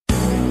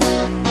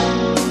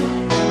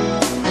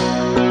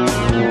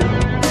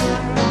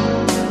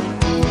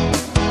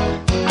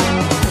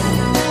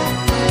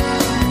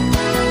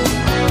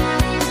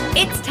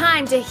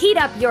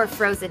up your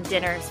frozen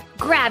dinners,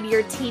 grab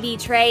your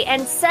TV tray,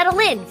 and settle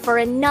in for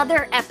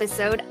another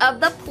episode of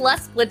the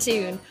Plus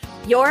Platoon,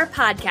 your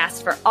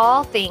podcast for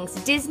all things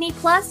Disney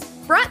Plus,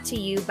 brought to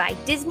you by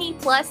Disney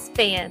Plus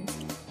fans.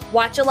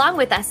 Watch along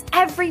with us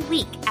every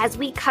week as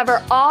we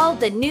cover all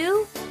the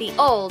new, the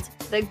old,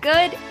 the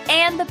good,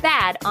 and the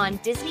bad on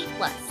Disney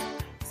Plus.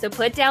 So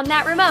put down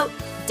that remote,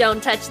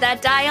 don't touch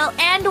that dial,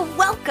 and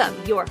welcome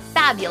your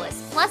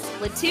fabulous Plus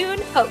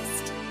Platoon host.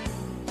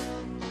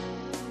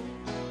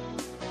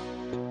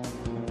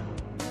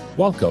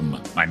 Welcome.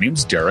 My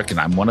name's Derek, and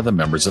I'm one of the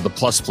members of the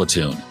Plus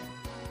Platoon.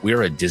 We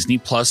are a Disney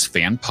Plus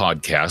fan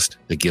podcast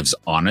that gives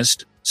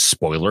honest,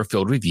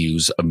 spoiler-filled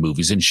reviews of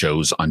movies and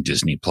shows on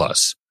Disney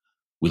Plus.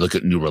 We look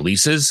at new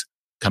releases,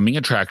 coming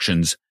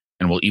attractions,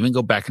 and we'll even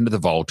go back into the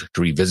vault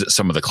to revisit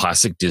some of the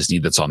classic Disney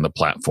that's on the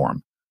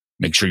platform.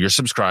 Make sure you're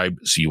subscribed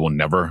so you will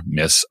never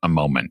miss a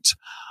moment.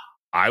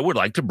 I would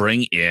like to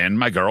bring in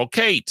my girl,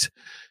 Kate.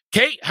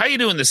 Kate, how you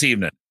doing this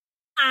evening?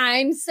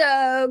 I'm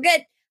so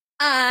good.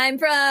 I'm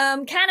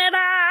from Canada.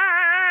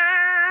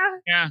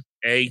 Yeah,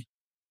 hey.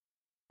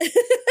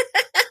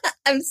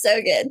 I'm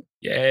so good.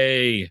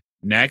 Yay.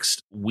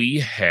 Next,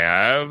 we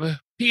have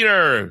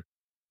Peter.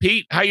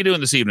 Pete, how you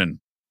doing this evening?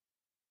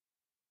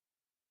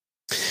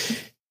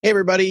 Hey,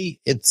 everybody.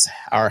 It's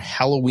our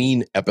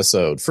Halloween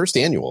episode. First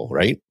annual,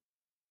 right?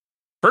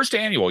 First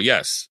annual,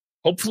 yes.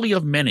 Hopefully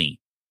of many.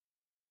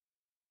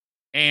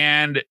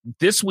 And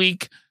this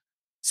week,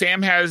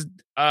 Sam has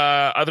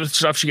other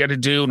stuff she had to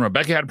do, and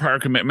Rebecca had prior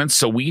commitments.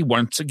 So we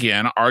once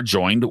again are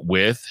joined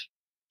with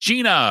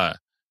Gina.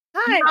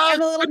 Hi,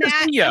 I'm a little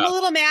mad. I'm a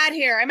little mad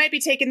here. I might be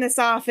taking this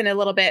off in a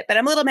little bit, but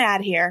I'm a little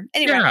mad here.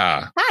 Anyway,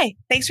 Hi.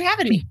 Thanks for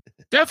having me.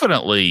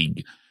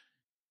 Definitely.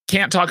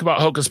 Can't talk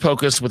about Hocus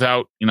Pocus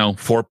without,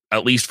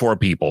 at least four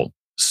people.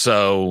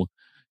 So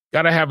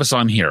got to have us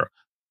on here.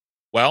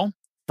 Well,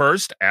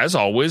 first, as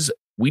always,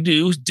 we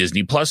do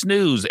Disney Plus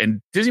news.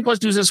 And Disney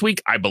Plus news this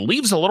week, I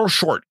believe, is a little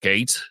short,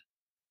 Kate.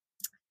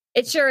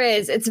 It sure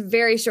is. It's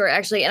very short,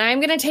 actually. And I'm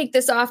going to take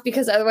this off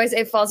because otherwise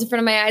it falls in front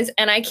of my eyes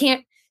and I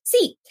can't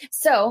see.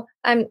 So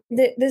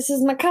this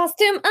is my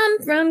costume.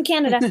 I'm from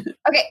Canada.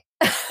 Okay.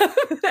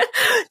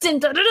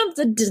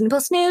 Disney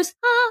Plus news.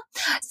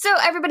 So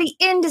everybody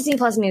in Disney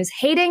Plus news,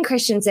 Hayden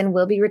Christensen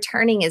will be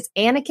returning as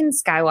Anakin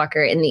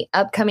Skywalker in the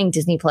upcoming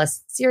Disney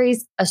Plus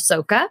series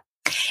Ahsoka.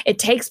 It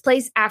takes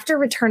place after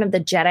Return of the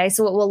Jedi,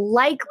 so it will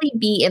likely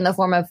be in the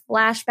form of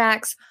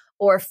flashbacks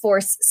or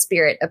Force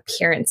Spirit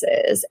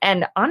appearances.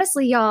 And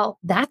honestly, y'all,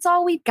 that's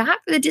all we've got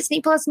for the Disney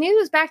Plus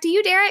news. Back to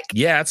you, Derek.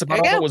 Yeah, it's about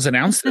all that was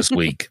announced this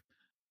week.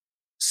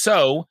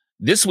 So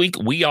this week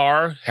we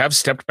have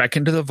stepped back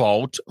into the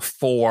vault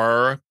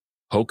for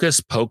Hocus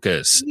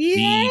Pocus,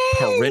 the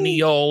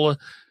perennial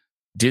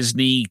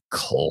Disney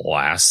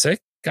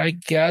classic, I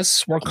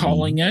guess we're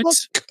calling it.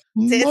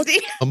 Disney.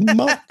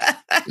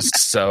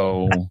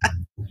 So,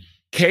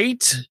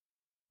 Kate,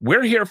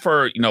 we're here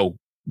for,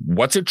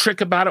 what's a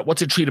trick about it?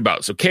 What's a treat about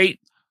it? So, Kate,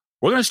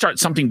 we're going to start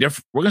something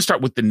different. We're going to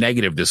start with the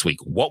negative this week.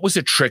 What was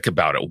a trick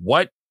about it?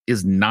 What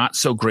is not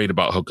so great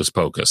about Hocus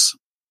Pocus?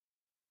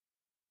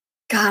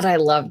 God, I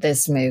love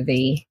this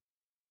movie.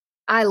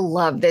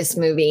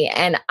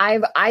 And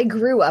I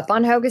grew up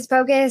on Hocus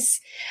Pocus.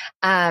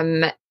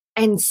 And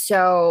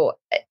so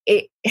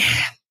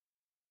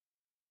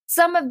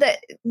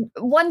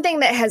one thing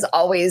that has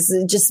always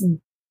just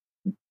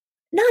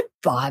not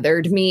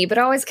bothered me, but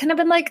always kind of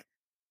been like,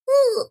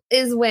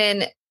 is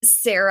when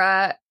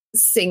Sarah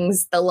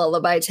sings the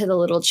lullaby to the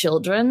little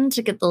children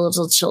to get the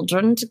little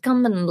children to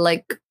come and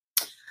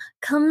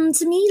come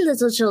to me,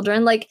 little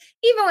children. Like,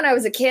 even when I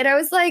was a kid, I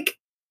was like,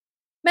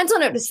 mental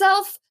note to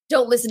self,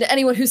 don't listen to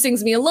anyone who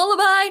sings me a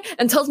lullaby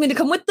and tells me to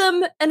come with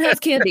them and has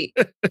candy.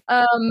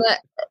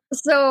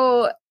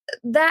 So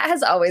that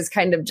has always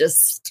kind of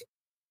just,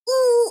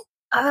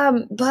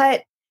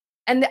 but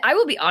I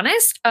will be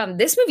honest,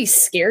 this movie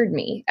scared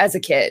me as a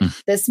kid.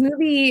 This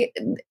movie,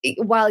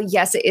 while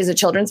yes, it is a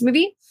children's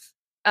movie,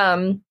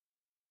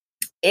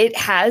 it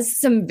has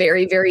some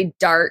very, very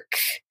dark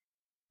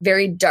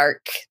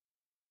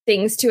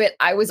things to it.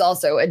 I was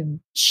also a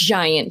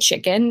giant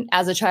chicken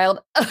as a child.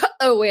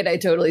 Oh, wait, I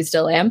totally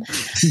still am.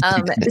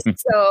 But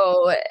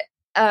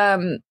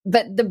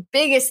the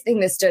biggest thing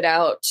that stood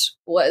out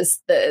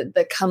was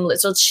the come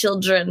little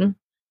children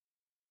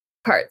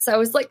parts. I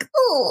was like,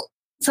 oh.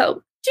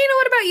 So, Gina,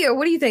 what about you?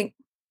 What do you think?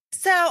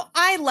 So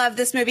I love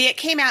this movie. It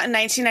came out in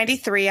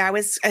 1993. I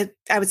was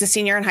a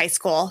senior in high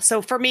school.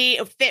 So for me,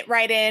 it fit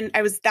right in.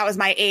 That was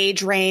my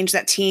age range,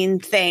 that teen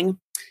thing.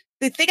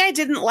 The thing I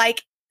didn't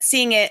like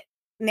seeing it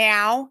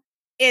now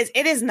is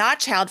it is not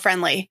child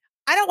friendly.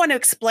 I don't want to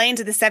explain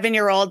to the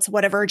 7-year-olds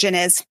what a virgin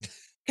is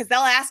because they'll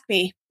ask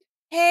me,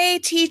 hey,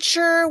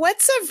 teacher,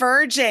 what's a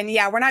virgin?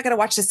 Yeah, we're not going to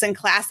watch this in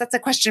class. That's a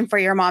question for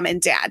your mom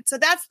and dad. So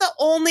that's the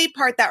only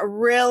part that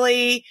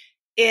really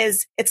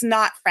it's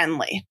not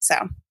friendly. So,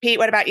 Pete,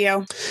 what about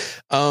you?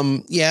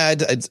 Yeah,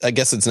 I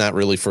guess it's not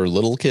really for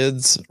little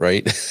kids,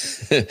 right?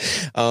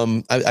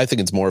 I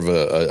think it's more of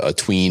a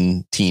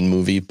teen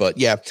movie. But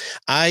yeah,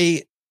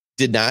 I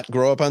did not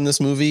grow up on this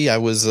movie. I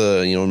was,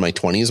 in my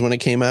 20s when it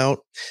came out.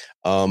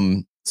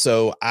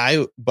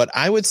 But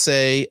I would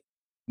say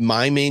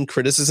my main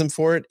criticism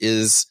for it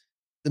is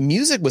the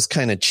music was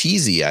kind of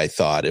cheesy. I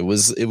thought it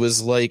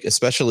was like,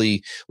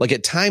 especially like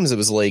at times it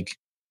was like,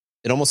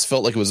 it almost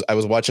felt like I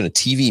was watching a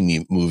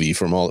TV movie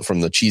from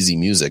the cheesy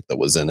music that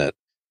was in it.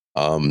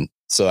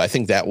 So I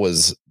think that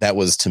was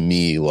to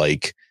me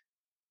like,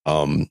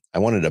 I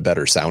wanted a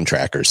better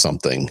soundtrack or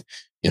something,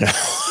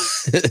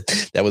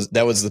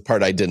 that was the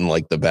part I didn't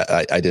like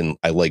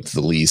I liked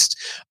the least.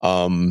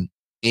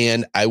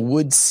 And I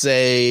would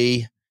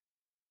say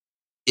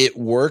it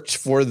worked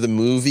for the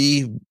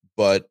movie,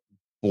 but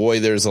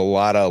boy, there's a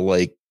lot of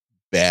like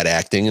bad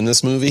acting in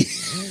this movie.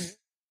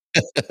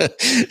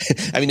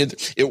 I mean,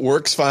 it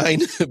works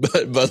fine,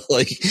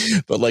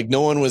 but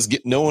no one was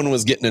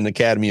getting an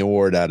Academy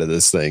Award out of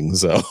this thing.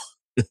 So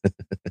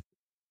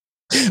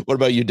what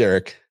about you,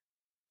 Derek?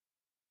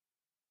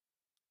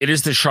 It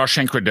is the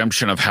Shawshank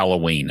Redemption of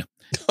Halloween.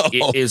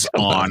 It is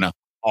on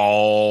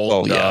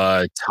all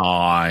the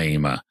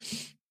time.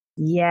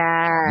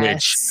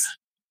 Yes.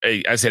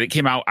 Which I said, it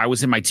came out, I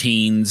was in my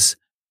teens,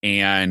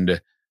 and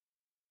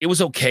it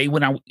was okay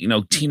when I,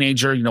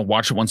 teenager,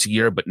 watch it once a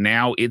year, but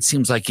now it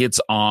seems like it's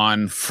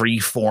on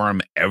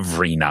Freeform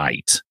every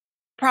night.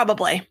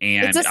 Probably.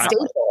 And it's a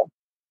staple.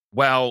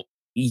 Well,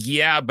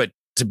 yeah, but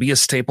to be a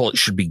staple, it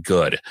should be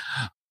good.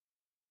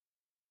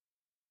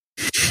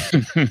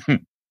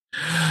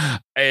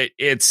 It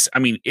is,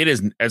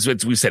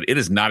 as we said, it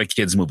is not a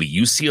kid's movie.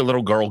 You see a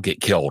little girl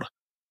get killed.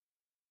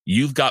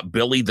 You've got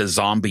Billy the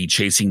zombie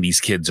chasing these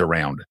kids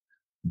around.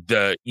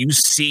 You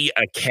see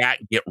a cat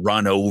get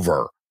run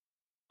over.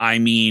 I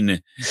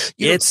mean,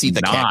 you don't see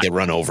the cat get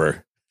run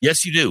over.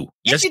 Yes, you do.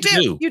 Yes, you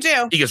do. You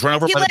do. He gets run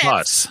over by the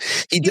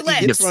bus. He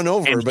gets run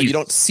over, but you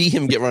don't see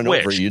him get run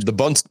over. The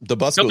bus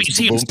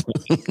goes.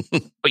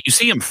 But you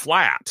see him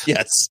flat.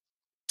 Yes,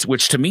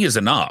 which to me is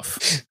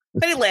enough.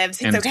 But he lives.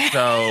 He's okay.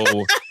 So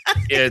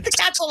the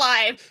cat's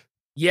alive.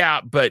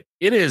 Yeah, but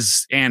it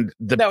is, and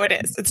it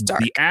is. It's dark.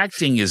 The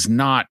acting is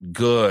not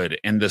good,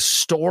 and the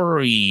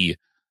story.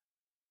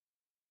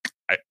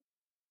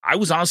 I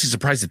was honestly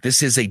surprised that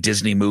this is a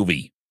Disney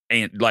movie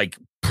and like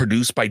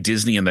produced by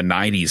Disney in the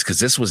 90s, because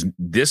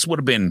this would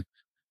have been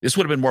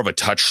more of a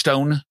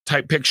Touchstone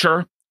type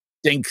picture.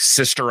 Think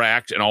Sister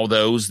Act and all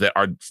those that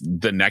are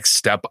the next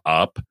step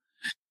up,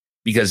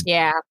 because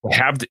to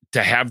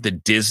have the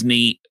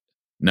Disney.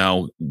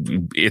 No,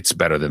 it's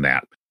better than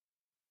that.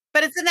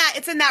 But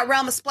it's in that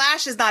realm.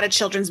 Splash is not a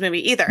children's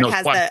movie either. No, it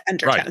has the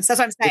undertones. Right. That's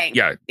what I'm saying.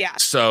 Yeah.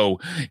 So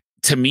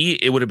to me,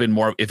 it would have been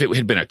more, if it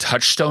had been a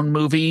Touchstone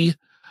movie,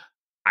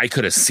 I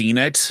could have seen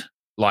it.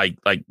 Like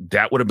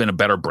that would have been a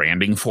better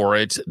branding for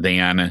it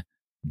than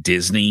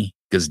Disney,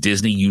 because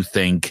Disney, you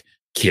think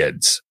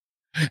kids.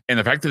 And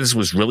the fact that this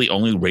was really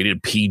only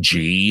rated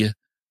PG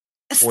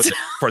for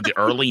the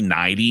early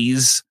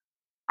 90s,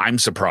 I'm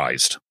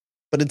surprised.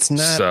 But it's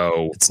not.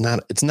 So it's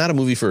not a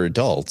movie for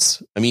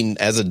adults. I mean,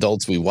 as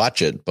adults, we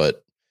watch it,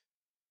 but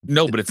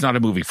no, but it's not a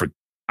movie for.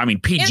 I mean,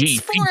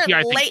 PG. PG,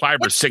 I think 5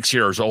 or 6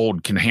 years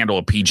old can handle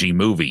a PG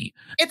movie.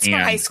 It's for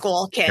high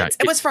school kids. Yeah,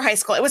 it was for high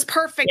school. It was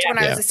perfect when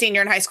I was a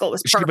senior in high school. It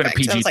was perfect.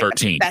 It should have been a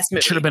PG-13.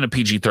 It should have been a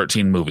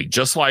PG-13 movie,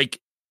 just like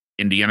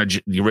Indiana,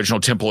 the original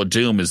Temple of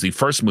Doom is the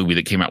first movie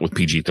that came out with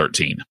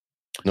PG-13.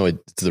 No,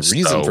 it's the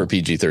reason for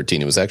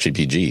PG-13. It was actually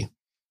PG.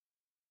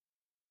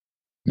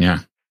 Yeah.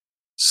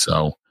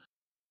 So.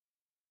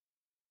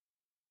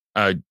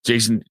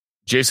 Jason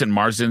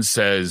Marsden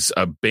says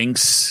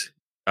Binks.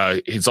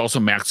 It's also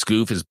Max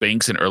Goof as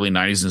Binks in early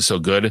 90s and so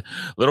good.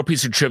 Little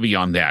piece of trivia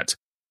on that.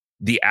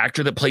 The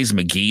actor that plays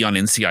McGee on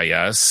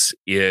NCIS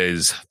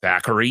is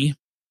Thackeray.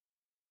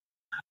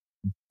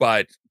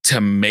 But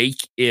to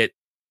make it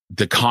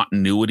the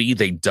continuity,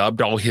 they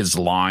dubbed all his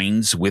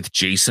lines with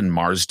Jason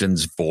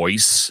Marsden's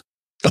voice.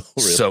 Oh,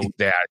 really? So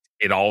that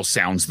it all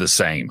sounds the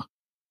same.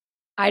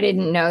 I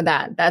didn't know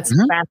that. That's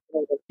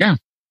fascinating. Yeah.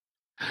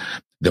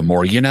 The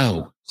more you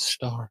know.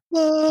 Star.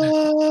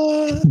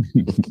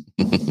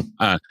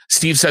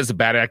 Steve says the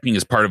bad acting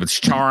is part of its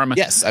charm.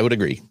 Yes, I would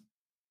agree.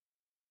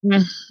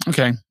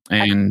 Okay.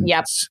 And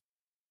yep.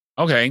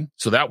 Okay.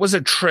 So that was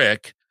a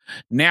trick.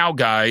 Now,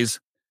 guys,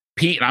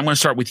 Pete, and I'm going to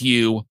start with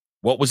you.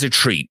 What was a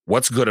treat?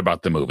 What's good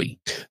about the movie?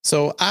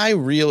 So my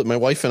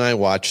wife and I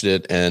watched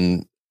it,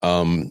 and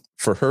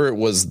for her, it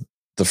was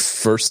the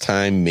first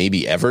time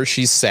maybe ever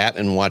she sat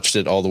and watched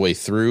it all the way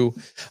through.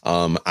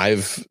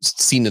 I've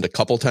seen it a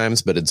couple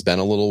times, but it's been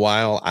a little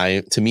while.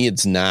 To me,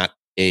 it's not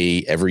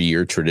a every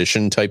year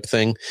tradition type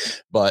thing,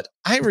 but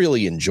I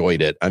really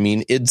enjoyed it. I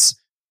mean, it's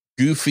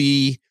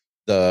goofy.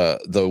 The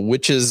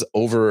witches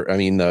Bette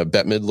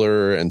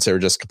Midler and Sarah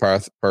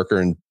Jessica Parker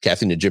and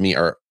Kathy Najimy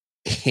are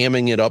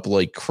hamming it up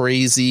like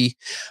crazy.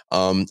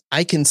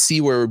 I can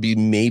see where it would be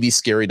maybe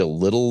scary to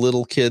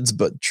little kids,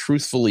 but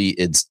truthfully,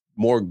 it's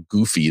more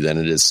goofy than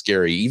it is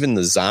scary. Even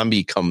the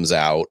zombie comes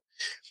out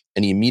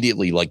and he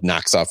immediately like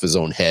knocks off his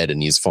own head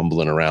and he's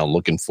fumbling around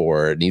looking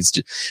for it.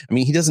 And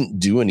he doesn't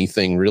do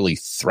anything really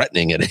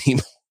threatening at any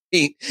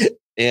point.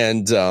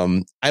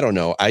 And I don't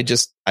know. I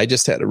just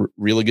had a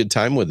really good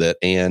time with it.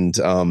 And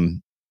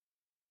as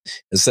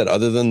I said,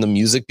 other than the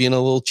music being a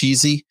little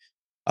cheesy,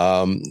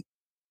 I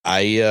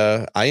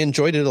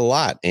enjoyed it a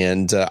lot.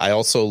 And I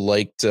also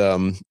liked,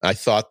 I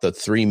thought the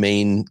three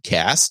main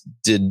cast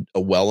did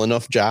a well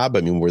enough job.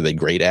 I mean, were they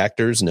great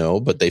actors? No,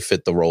 but they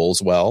fit the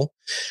roles well.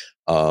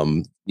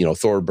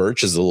 Thora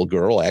Birch is a little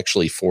girl,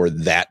 actually, for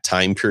that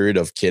time period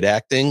of kid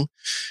acting.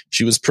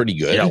 She was pretty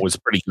good. Yeah, it was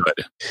pretty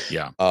good.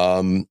 Yeah.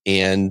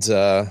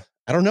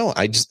 I don't know.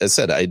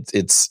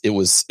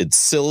 It's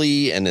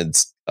silly and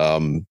it's,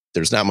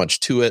 there's not much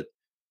to it,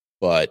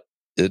 but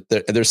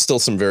there's still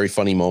some very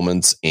funny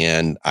moments.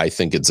 And I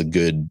think it's a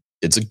good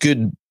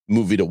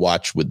movie to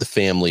watch with the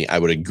family. I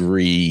would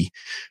agree.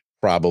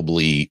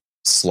 Probably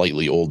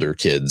slightly older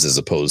kids as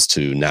opposed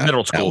to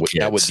middle school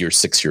kids. Not with your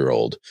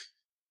 6-year-old.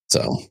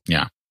 So,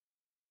 yeah.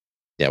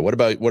 Yeah. What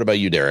about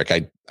you, Derek?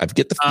 I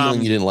get the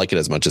feeling you didn't like it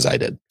as much as I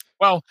did.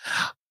 Well,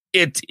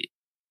 it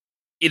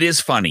is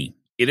funny.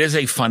 Does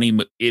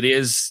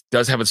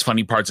have its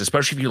funny parts,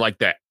 especially if you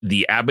like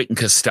the Abbott and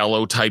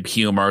Costello type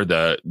humor,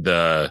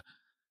 the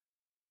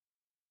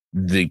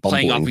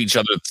playing off each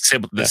other,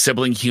 the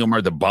sibling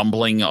humor, the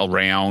bumbling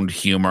around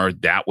humor.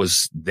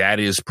 That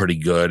is pretty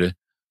good.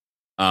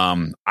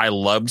 I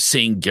loved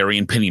seeing Gary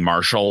and Penny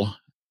Marshall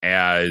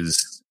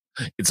as,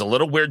 it's a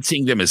little weird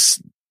seeing them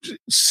as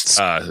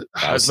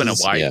husband and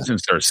wife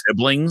since they're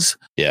siblings.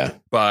 Yeah.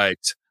 But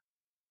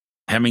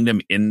having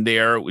them in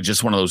there was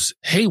just one of those,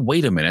 hey,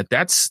 wait a minute,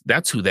 that's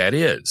who that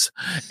is.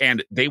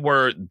 And they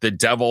were the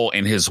devil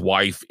and his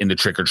wife in the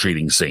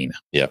trick-or-treating scene.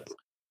 Yep.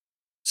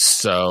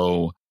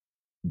 So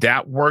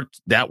that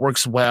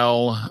works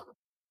well.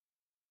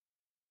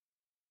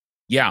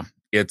 Yeah,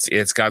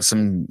 it's got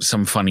some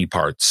funny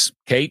parts.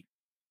 Kate?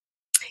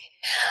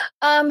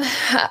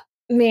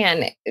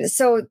 Man,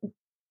 so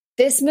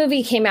this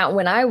movie came out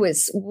when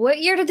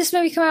what year did this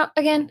movie come out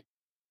again?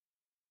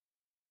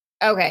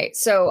 Okay,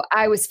 so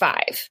I was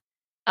 5.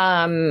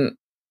 So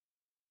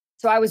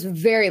I was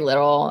very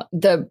little.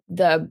 The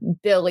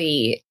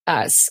Billy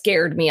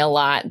scared me a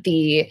lot.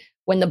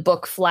 When the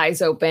book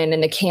flies open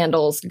and the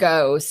candles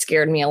go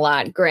scared me a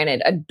lot.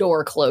 Granted, a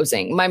door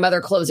closing. My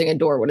mother closing a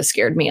door would have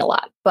scared me a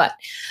lot. But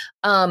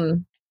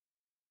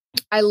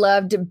I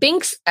loved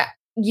Binks.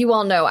 You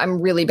all know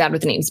I'm really bad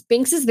with names.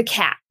 Binks is the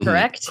cat,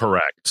 correct?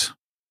 Correct.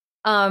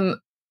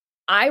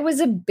 I was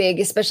a big,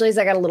 especially as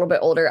I got a little bit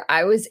older,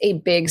 I was a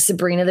big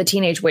Sabrina the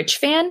Teenage Witch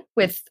fan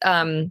with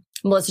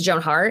Melissa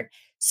Joan Hart.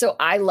 So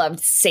I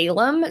loved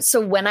Salem. So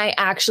when I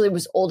actually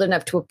was old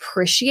enough to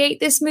appreciate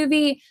this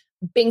movie,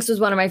 Binks was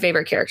one of my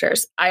favorite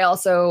characters. I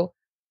also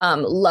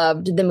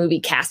loved the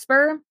movie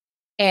Casper.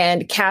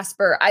 And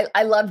Casper,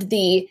 I loved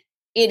he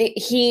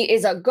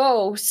is a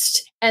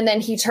ghost and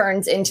then he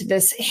turns into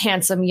this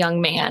handsome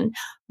young man.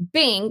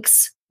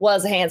 Binks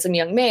was a handsome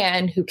young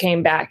man who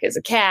came back as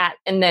a cat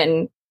and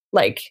then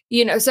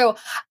so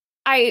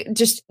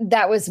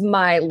that was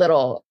my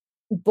little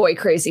boy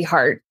crazy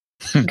heart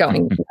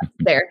going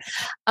there.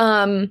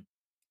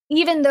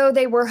 Even though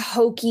they were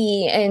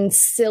hokey and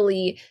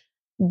silly,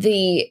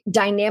 the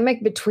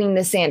dynamic between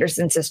the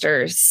Sanderson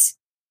sisters,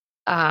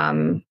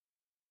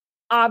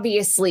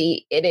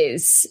 obviously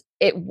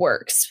it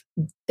works.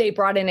 They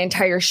brought an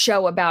entire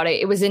show about it.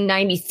 It was in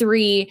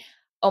 93.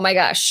 Oh my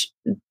gosh.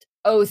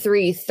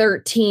 03,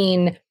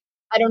 13.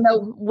 I don't know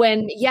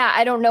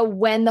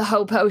when the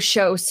Ho-Po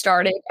show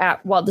started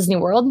at Walt Disney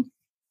World,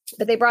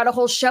 but they brought a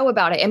whole show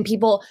about it and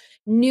people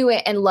knew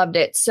it and loved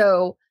it.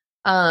 So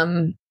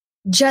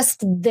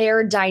just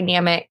their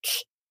dynamic,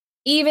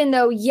 even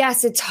though,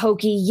 yes, it's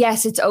hokey,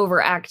 yes, it's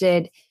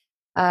overacted,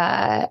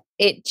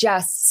 it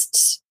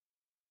just,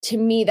 to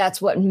me,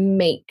 that's what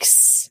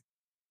makes,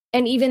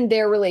 and even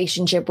their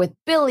relationship with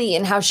Billy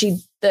and how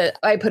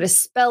I put a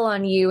spell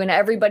on you and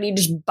everybody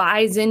just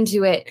buys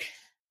into it.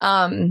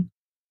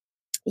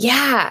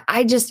 Yeah,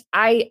 I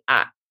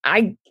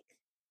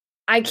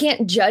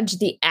can't judge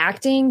the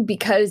acting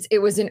because it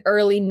was an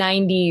early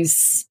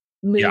 90s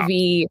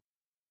movie.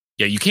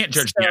 Yeah, you can't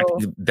judge the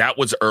acting. That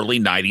was early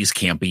 90s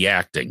campy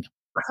acting.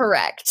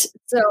 Correct.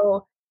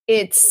 So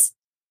it's,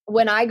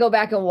 when I go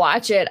back and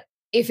watch it,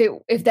 if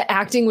the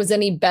acting was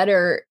any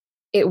better,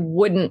 it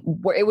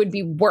would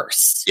be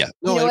worse. Yeah.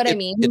 No, you know what I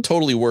mean? It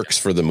totally works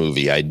for the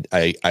movie.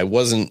 I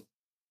wasn't,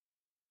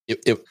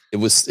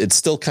 it's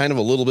still kind of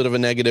a little bit of a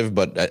negative,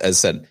 but as I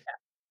said,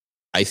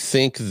 I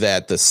think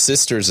that the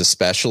sisters,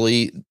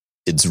 especially,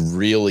 it's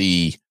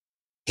really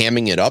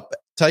hamming it up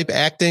type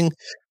acting,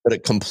 but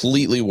it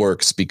completely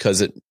works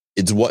because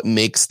it's what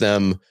makes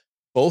them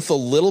both a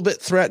little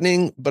bit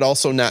threatening, but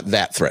also not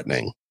that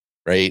threatening.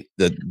 Right.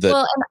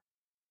 Go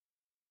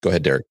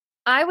ahead, Derek.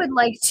 I would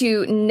like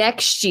to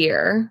next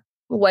year,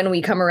 when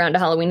we come around to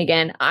Halloween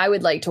again, I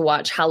would like to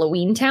watch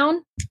Halloween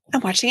Town.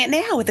 I'm watching it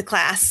now with the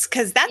class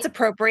because that's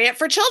appropriate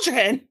for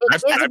children. It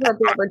is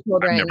appropriate for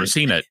children. I've never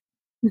seen it.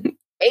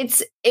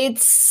 It's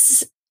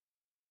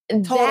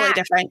totally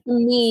different. To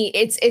me,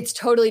 it's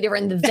totally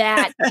different.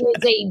 That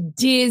is a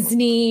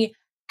Disney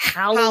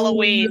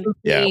Halloween movie.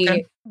 Yeah.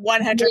 Okay.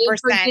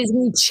 100%.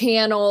 Disney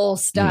Channel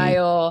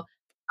style.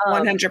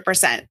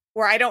 100%.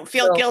 Where I don't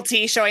feel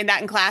guilty showing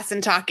that in class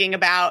and talking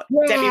about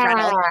Debbie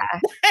Reynolds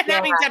and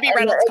having Debbie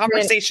Reynolds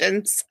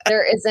conversations.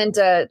 There isn't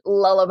a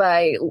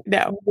lullaby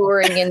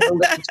luring into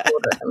the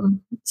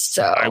children.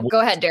 So go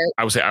ahead, Derek.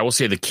 I will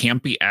say the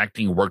campy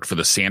acting worked for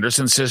the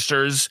Sanderson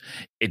sisters.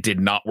 It did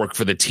not work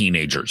for the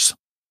teenagers.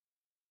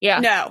 Yeah.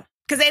 No,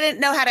 because they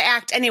didn't know how to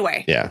act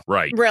anyway. Yeah.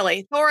 Right.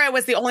 Really. Thora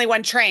was the only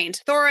one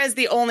trained. Thora is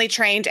the only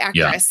trained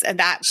actress in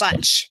that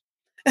bunch.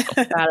 Got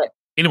it.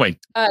 Anyway.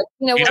 What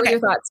were your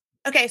thoughts?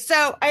 Okay,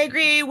 so I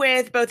agree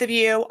with both of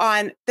you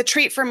on the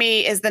treat for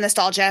me is the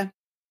nostalgia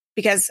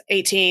because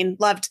 17,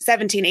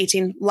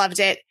 18, loved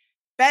it.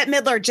 Bette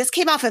Midler just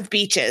came off of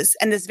Beaches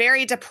and this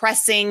very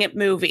depressing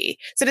movie.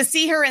 So to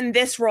see her in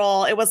this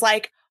role, it was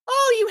like,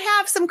 oh, you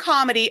have some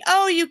comedy.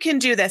 Oh, you can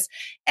do this.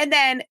 And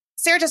then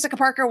Sarah Jessica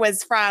Parker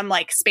was from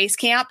like Space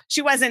Camp.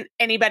 She wasn't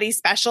anybody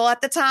special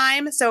at the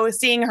time. So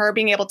seeing her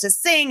being able to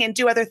sing and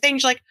do other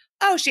things, like,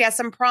 oh, she has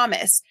some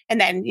promise.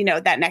 And then,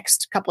 that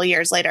next couple of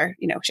years later,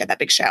 she had that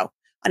big show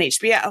on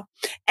HBO.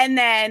 And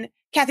then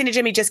Kathy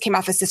Najimy just came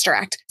off a Sister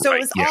Act. So it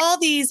was all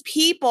these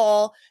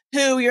people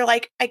who you're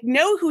like, I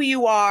know who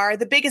you are,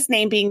 the biggest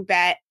name being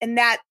Bette. And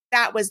that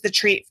was the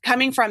treat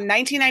coming from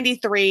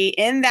 1993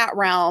 in that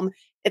realm.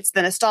 It's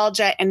the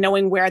nostalgia and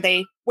knowing where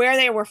they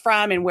were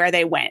from and where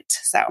they went.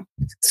 So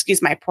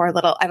excuse my poor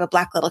little, I have a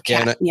black little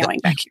cat meowing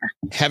back here.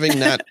 Having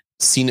not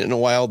seen it in a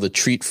while, the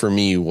treat for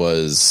me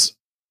was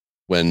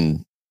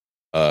when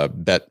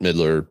Bette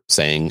Midler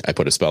sang I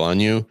Put a Spell on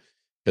You,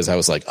 because I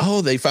was like,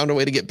 oh, they found a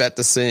way to get Bette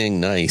to sing.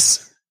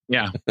 Nice.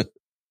 Yeah.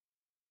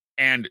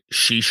 And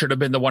she should have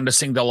been the one to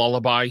sing the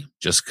lullaby,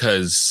 just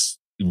because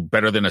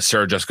better than a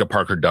Sarah Jessica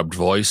Parker dubbed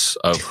voice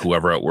of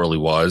whoever it really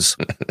was.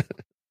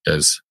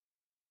 Because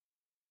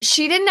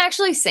she didn't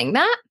actually sing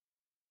that?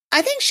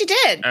 I think she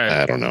did.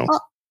 I don't know.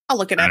 I'll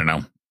look it up. I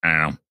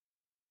don't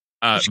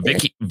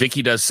know.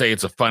 Vicky does say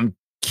it's a fun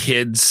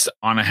kids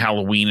on a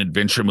Halloween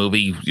adventure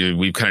movie.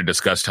 We've kind of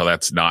discussed how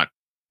that's not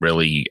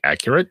really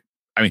accurate.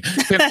 I mean,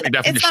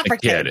 it's not for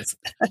kids.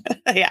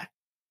 Yeah.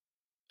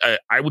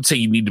 I would say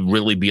you need to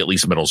really be at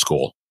least middle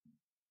school.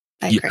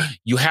 I agree.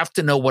 You have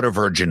to know what a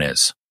virgin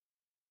is.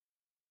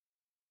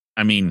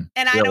 I mean,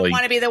 and I don't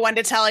want to be the one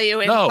to tell you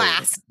in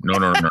class. No.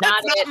 That's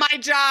not my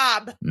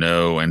job.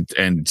 No,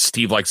 and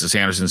Steve likes the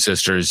Sanderson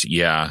sisters.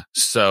 Yeah.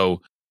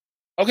 So,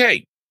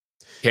 okay,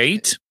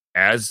 Kate.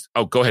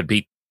 Go ahead,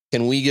 Pete.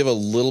 Can we give a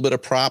little bit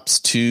of props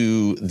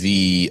to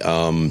the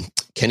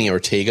Kenny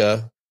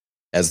Ortega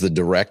as the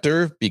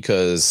director,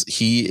 because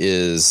he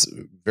is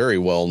very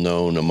well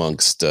known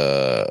amongst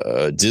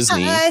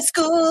Disney. High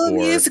School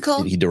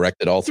Musical. He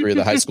directed all three of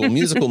the High School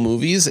Musical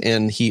movies,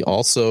 and he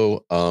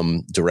also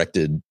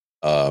directed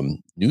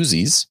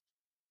Newsies.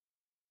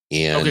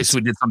 And, okay, so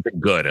we did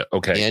something good.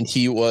 Okay. And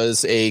he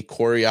was a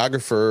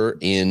choreographer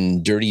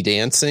in Dirty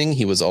Dancing.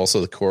 He was also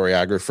the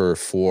choreographer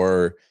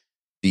for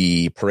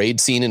the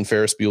parade scene in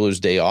Ferris Bueller's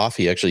Day Off.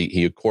 He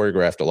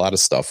choreographed a lot of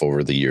stuff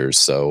over the years.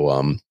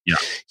 So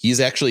he's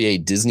actually a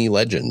Disney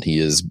legend. He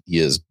has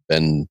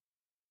been,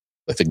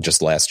 I think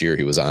just last year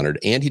he was honored,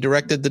 and he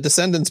directed the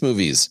Descendants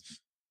movies.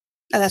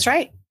 Oh, that's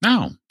right.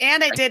 Oh,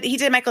 and he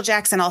did Michael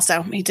Jackson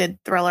also. He did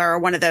Thriller or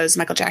one of those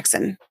Michael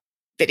Jackson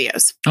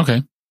videos.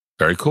 Okay.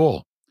 Very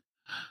cool.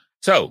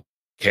 So,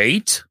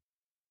 Kate,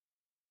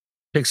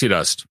 Pixie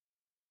Dust,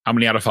 how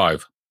many out of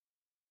 5?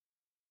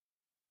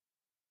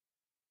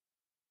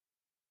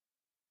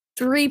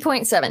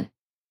 3.7.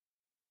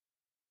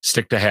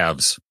 Stick to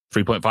halves.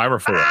 3.5 or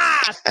 4?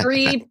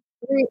 3.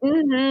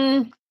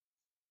 Mm-hmm.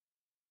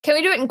 Can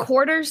we do it in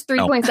quarters?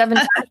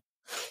 3.7.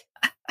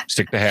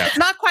 Stick to halves.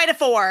 Not quite a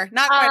 4.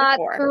 Not quite a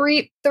 4.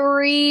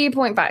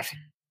 3.5.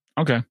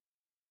 Okay.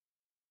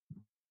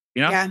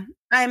 Yeah.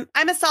 I'm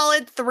a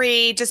solid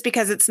 3 just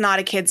because it's not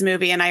a kids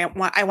movie and I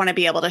want to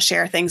be able to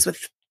share things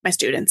with my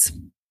students.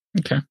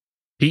 Okay.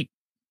 Pete?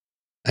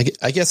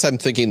 I guess I'm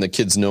thinking the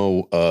kids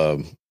know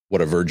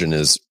what a virgin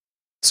is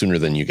sooner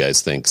than you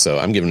guys think. So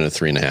I'm giving it a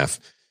 3.5.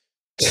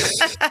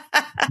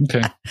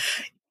 Okay.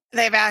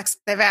 They've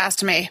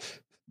asked me.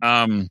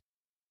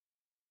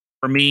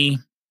 For me,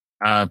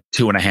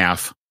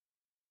 2.5.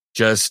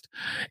 Just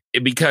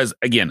because,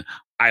 again,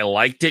 I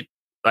liked it.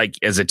 Like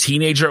as a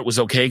teenager, it was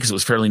okay because it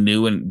was fairly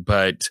new.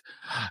 But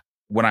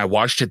when I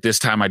watched it this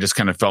time, I just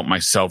kind of felt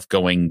myself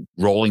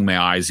rolling my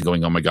eyes and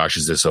going, "Oh my gosh,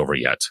 is this over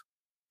yet?"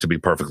 To be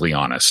perfectly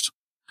honest.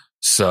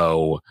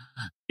 So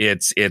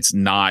it's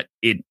not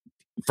it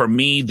for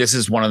me. This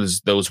is one of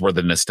those where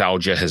the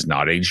nostalgia has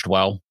not aged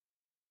well.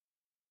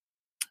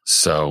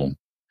 So,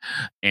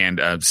 and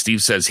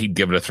Steve says he'd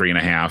give it a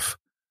 3.5.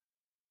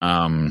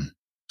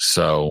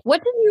 So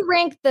what did you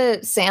rank the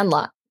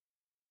Sandlot?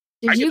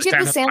 Did you give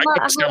the Sandlot? I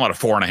give the Sandlot a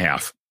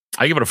 4.5.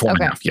 I give it a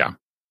 4.5. Yeah.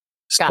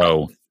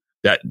 So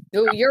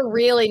you're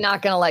really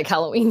not going to like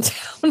Halloween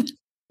Town.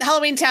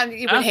 Halloween Town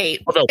you would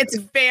hate. Although, it's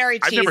very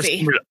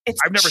cheesy.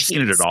 I've never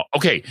seen it at all.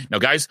 Okay. Now,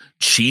 guys,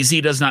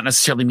 cheesy does not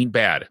necessarily mean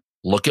bad.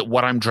 Look at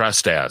what I'm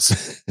dressed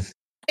as.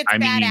 It's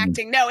bad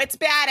acting. No, it's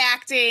bad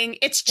acting.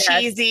 It's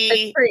cheesy.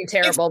 It's pretty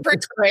terrible.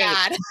 It's great.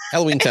 Bad.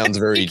 Halloween Town's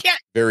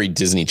very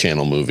Disney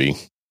Channel movie.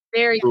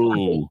 Very,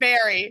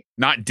 very.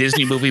 Not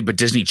Disney movie, but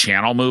Disney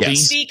Channel movie.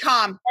 Yes.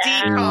 DCOM.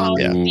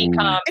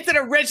 DCOM. It's an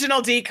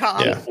original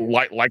DCOM. Yeah.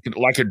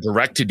 Like a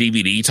direct to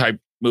DVD type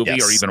movie,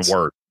 or even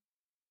worse.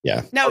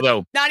 Yeah. No,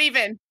 although, not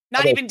even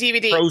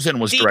DVD. Frozen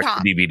was direct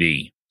to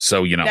DVD,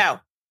 so No.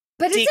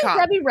 But isn't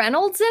Debbie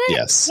Reynolds in it?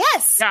 Yes.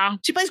 Yes. Yeah.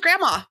 She plays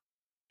grandma.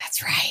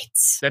 That's right.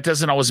 That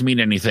doesn't always mean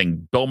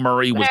anything. Bill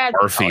Murray was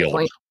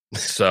Garfield.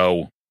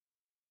 So,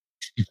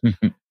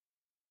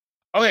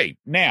 okay,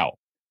 now,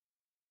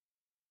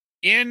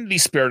 in the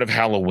spirit of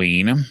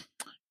Halloween,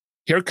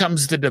 here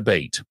comes the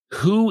debate.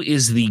 Who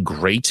is the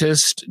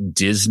greatest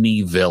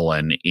Disney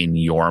villain in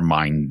your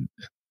mind?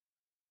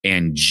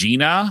 And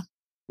Gina,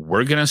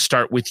 we're going to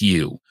start with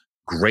you.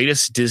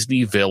 Greatest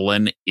Disney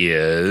villain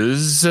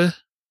is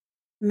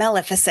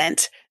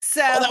Maleficent. So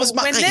that was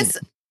mine.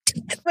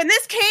 when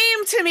this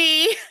came to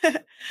me,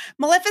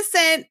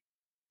 Maleficent,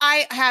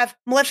 I have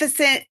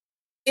Maleficent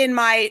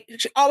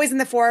always in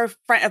the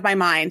forefront of my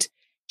mind.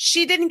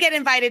 She didn't get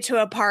invited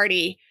to a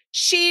party.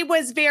 She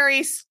was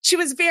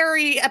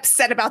very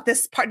upset about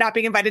this part, not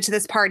being invited to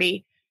this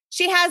party.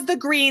 She has the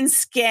green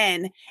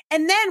skin.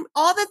 And then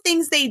all the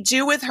things they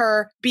do with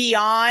her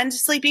beyond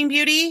Sleeping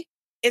Beauty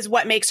is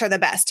what makes her the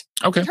best.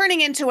 okay.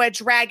 Turning into a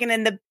dragon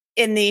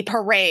in the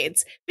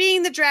parades,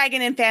 being the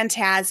dragon in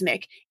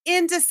Fantasmic.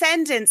 In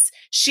Descendants,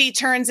 she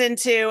turns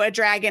into a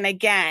dragon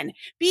again.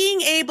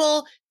 Being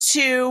able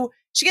to,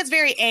 she gets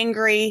very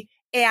angry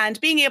and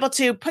being able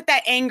to put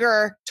that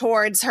anger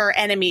towards her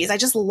enemies. I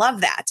just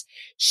love that.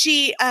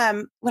 She,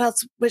 what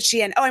else was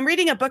she in? Oh, I'm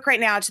reading a book right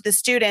now to the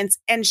students,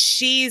 and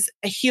she's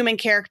a human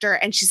character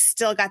and she's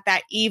still got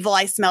that evil,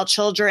 I smell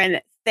children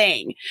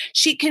thing.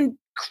 She can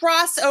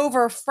cross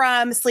over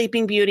from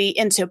Sleeping Beauty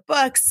into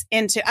books,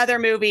 into other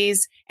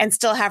movies, and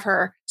still have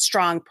her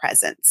strong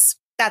presence.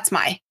 That's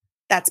my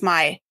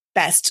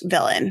best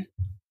villain.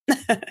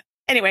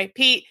 Anyway,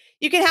 Pete,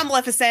 you can have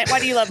Maleficent. Why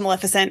do you love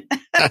Maleficent?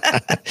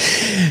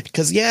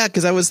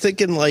 Because I was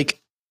thinking,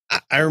 like,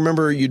 I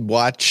remember you'd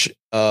watch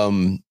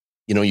the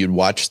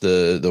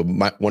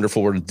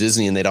Wonderful World of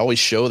Disney, and they'd always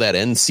show that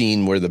end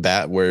scene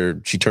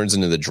where she turns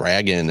into the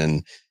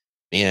dragon,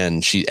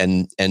 and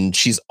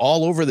she's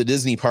all over the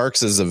Disney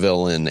parks as a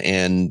villain.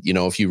 And, you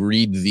know, if you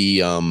read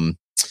the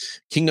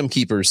Kingdom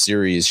Keepers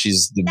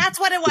series, that's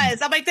what it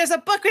was. I'm like, there's a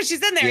book where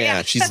she's in there.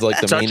 Yeah. She's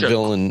like the main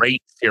villain.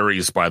 Great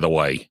series, by the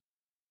way.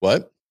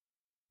 What?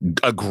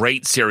 A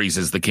great series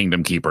is the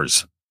Kingdom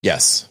Keepers.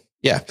 Yes.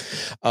 Yeah.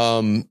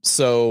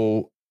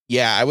 So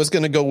yeah, I was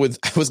gonna go with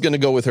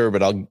her,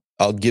 but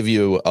I'll give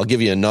you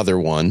another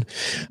one.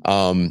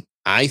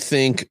 I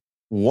think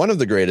one of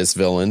the greatest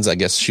villains, I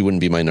guess she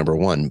wouldn't be my number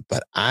one,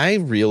 but I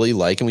really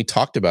like, and we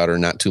talked about her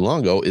not too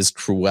long ago, is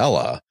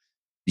Cruella,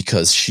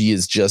 because she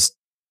is just,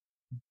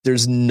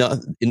 there's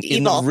nothing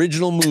in the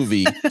original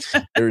movie.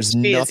 There's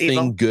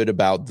nothing good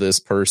about this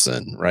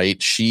person,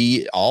 right?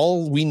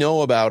 All we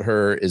know about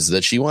her is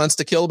that she wants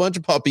to kill a bunch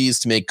of puppies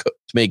to make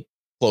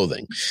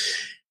clothing.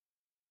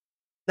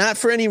 Not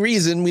for any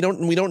reason. We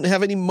don't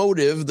have any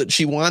motive that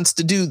she wants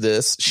to do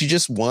this. She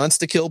just wants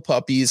to kill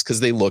puppies because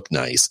they look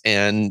nice.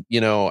 And,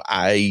 you know,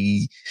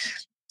 I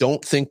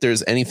don't think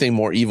there's anything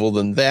more evil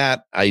than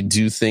that. I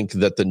do think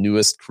that the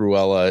newest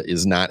Cruella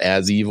is not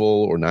as evil,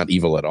 or not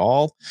evil at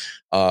all.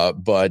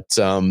 But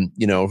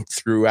you know,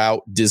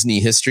 throughout Disney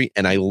history,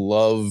 and I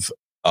love,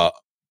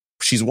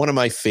 she's one of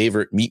my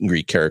favorite meet and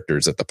greet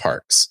characters at the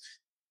parks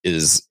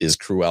is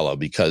Cruella,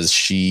 because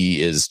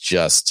she is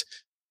just,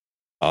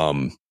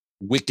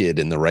 wicked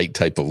in the right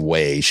type of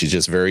way. She's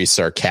just very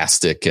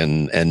sarcastic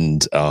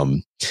and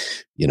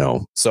you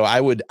know, so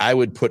I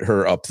would put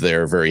her up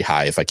there very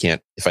high. If I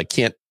can't,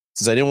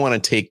 since I didn't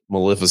want to take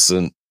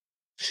Maleficent,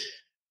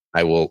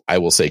 I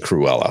will say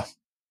Cruella.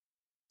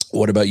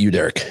 What about you,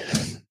 Derek?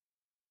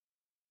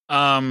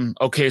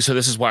 Okay, so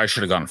this is why I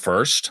should have gone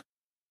first.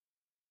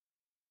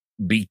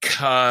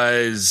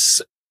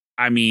 Because,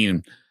 I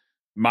mean,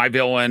 my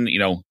villain, you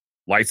know,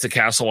 lights the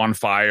castle on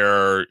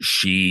fire.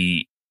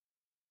 She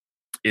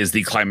is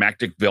the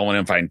climactic villain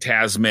in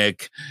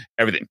Fantasmic,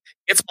 everything.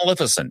 It's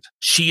Maleficent.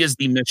 She is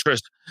the mistress.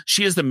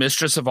 She is the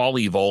mistress of all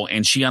evil,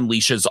 and she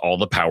unleashes all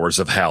the powers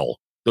of hell.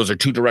 Those are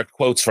two direct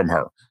quotes from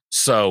her.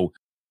 So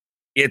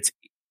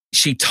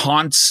she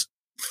taunts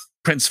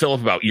Prince Philip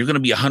about, you're going to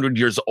be 100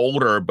 years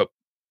older, but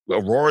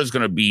Aurora's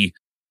going to be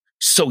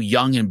so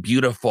young and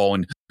beautiful,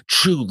 and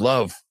true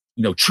love,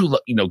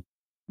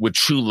 with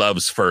true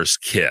love's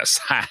first kiss.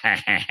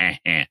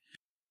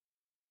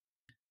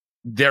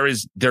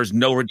 There's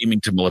no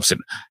redeeming to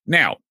Maleficent.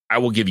 Now, I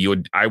will give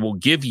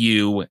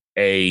you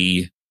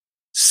a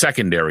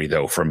secondary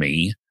though for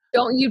me.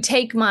 Don't you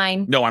take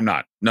mine. No, I'm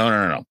not.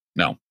 No.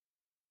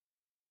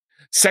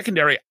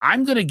 Secondary,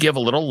 I'm going to give a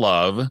little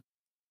love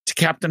to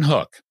Captain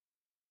Hook.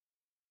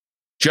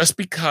 Just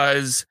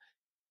because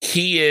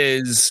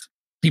you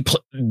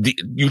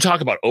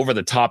talk about over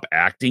the top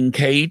acting,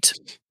 Kate.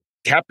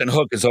 Captain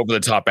Hook is over the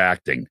top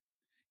acting.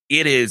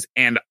 It is,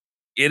 and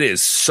it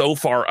is so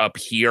far up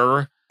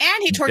here.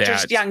 And he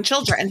tortures young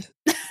children.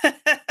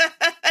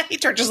 He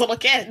tortures little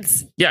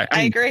kids. Yeah,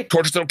 I agree.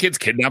 Tortures little kids,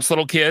 kidnaps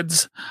little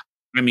kids.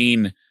 I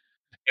mean,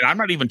 and I'm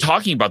not even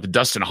talking about the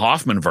Dustin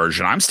Hoffman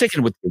version. I'm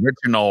sticking with the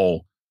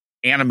original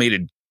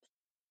animated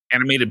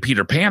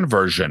Peter Pan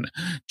version.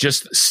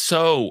 Just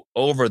so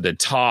over the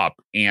top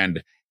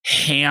and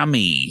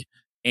hammy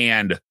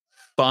and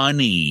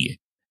funny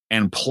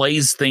and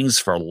plays things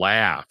for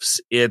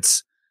laughs.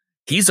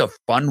 He's a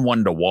fun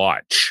one to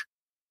watch.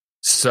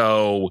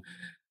 So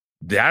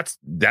that's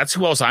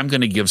who else I'm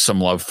going to give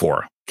some love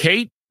for.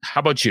 Kate, how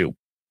about you?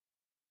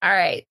 All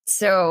right.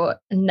 So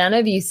none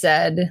of you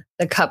said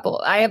the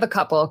couple. I have a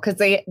couple because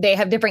they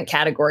have different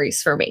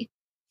categories for me.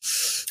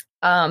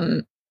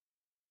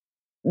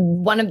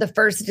 One of the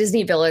first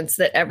Disney villains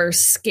that ever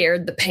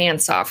scared the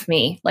pants off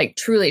me, like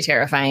truly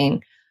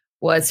terrifying,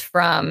 was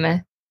from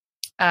the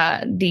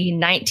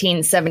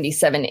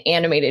 1977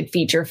 animated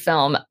feature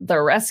film, The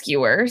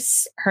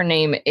Rescuers. Her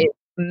name is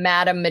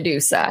Madame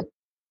Medusa.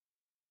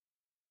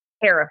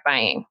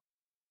 Terrifying.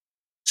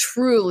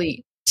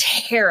 Truly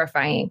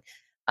terrifying.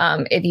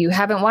 If you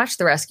haven't watched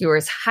The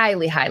Rescuers,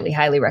 highly, highly,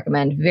 highly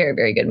recommend. Very,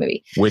 very good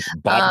movie. With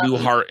Bob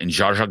Newhart and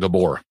Zsa Zsa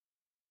Gabor.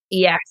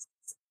 Yes.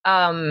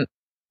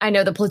 I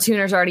know the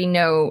platooners already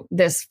know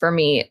this for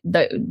me.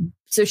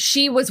 So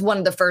she was one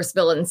of the first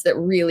villains that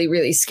really,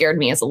 really scared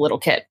me as a little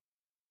kid.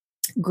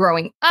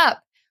 Growing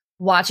up,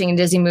 watching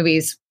Disney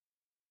movies,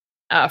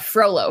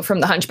 Frollo from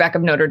The Hunchback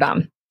of Notre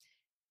Dame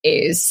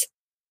is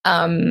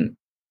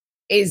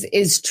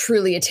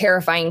truly a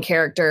terrifying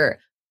character,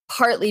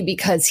 partly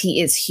because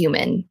he is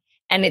human,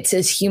 and it's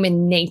his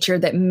human nature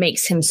that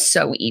makes him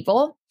so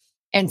evil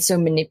and so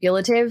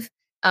manipulative.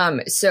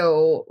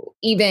 So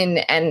even,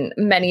 and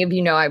many of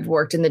you know, I've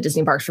worked in the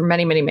Disney parks for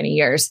many, many, many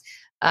years.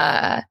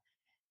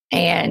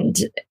 And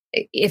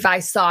if I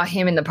saw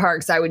him in the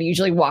parks, I would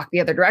usually walk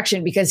the other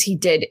direction because he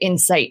did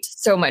incite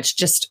so much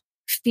just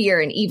fear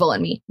and evil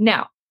in me.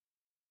 Now,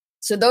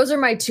 so those are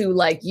my two,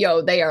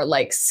 they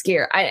are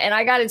scared. And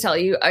I got to tell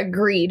you,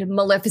 agreed,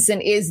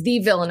 Maleficent is the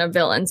villain of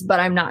villains, but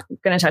I'm not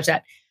going to touch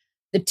that.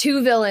 The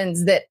two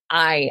villains that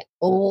I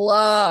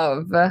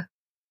love,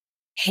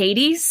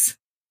 Hades.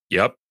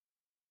 Yep.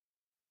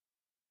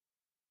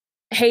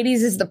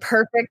 Hades is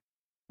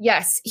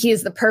he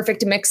is the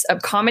perfect mix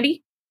of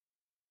comedy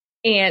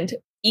and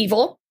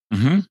evil.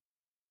 Mm-hmm.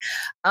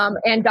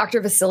 And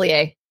Dr.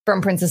 Facilier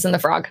from Princess and the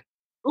Frog.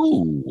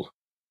 Ooh,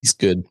 he's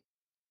good.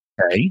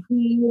 Okay.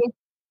 He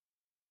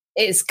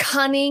is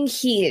cunning.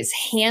 He is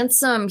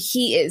handsome.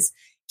 He is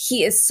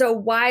so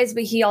wise,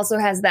 but he also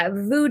has that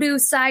voodoo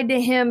side to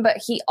him,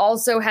 but he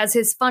also has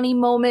his funny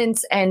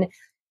moments. And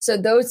so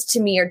those to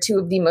me are two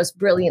of the most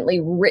brilliantly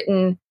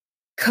written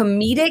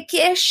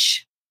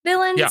comedic-ish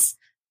villains.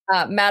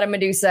 Yeah. Madame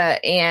Medusa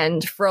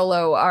and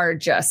Frollo are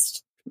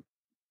just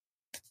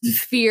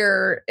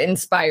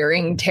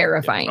fear-inspiring,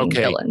 terrifying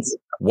villains.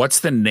 What's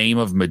the name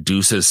of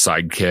Medusa's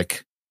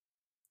sidekick?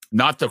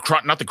 Not the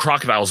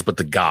crocodiles, but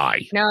the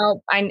guy.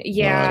 No, and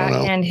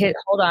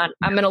hold on,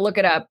 I'm going to look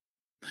it up.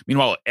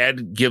 Meanwhile,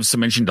 Ed gives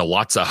some mention to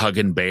Lots of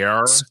Huggin'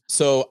 Bear.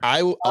 So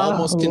I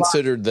almost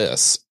considered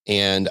this,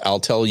 and I'll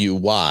tell you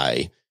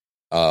why.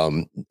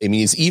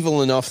 He's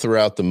evil enough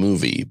throughout the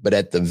movie, but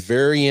at the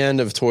very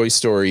end of Toy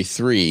Story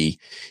 3,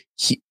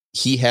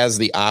 he has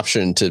the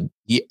option to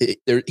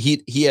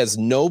he has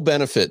no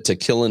benefit to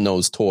killing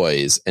those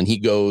toys, and he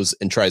goes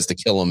and tries to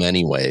kill them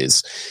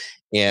anyways.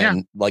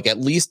 And at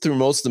least through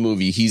most of the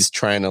movie, he's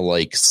trying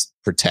to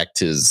protect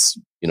his,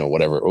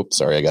 whatever. Oops,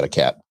 sorry, I got a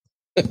cat.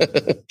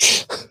 But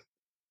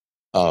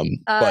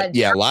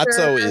yeah,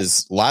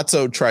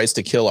 Lotso tries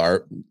to kill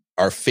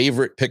our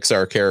favorite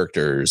Pixar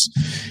characters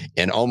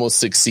and almost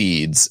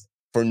succeeds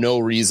for no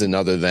reason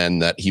other than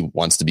that he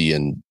wants to be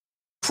in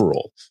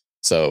cruel.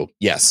 So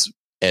yes,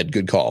 Ed,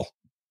 good call.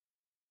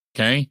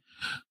 Okay.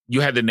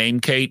 You had the name,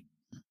 Kate?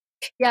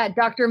 Yeah,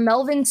 Dr.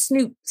 Melvin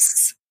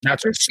Snoops.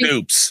 Dr.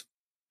 Snoops.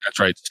 That's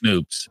right,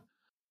 Snoops.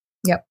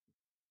 Yep.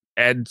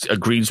 Ed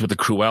agrees with the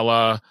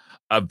Cruella.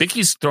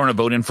 Vicky's throwing a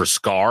vote in for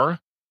Scar,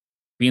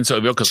 being so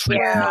evil because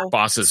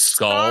Boss's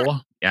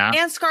skull. Yeah.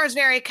 And Scar's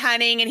very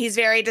cunning and he's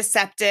very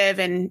deceptive.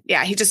 And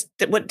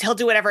he'll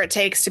do whatever it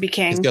takes to be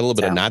king. He's got a little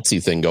bit of Nazi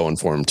thing going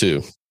for him,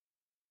 too.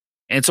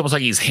 And it's almost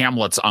like he's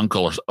Hamlet's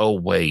uncle. Oh,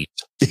 wait.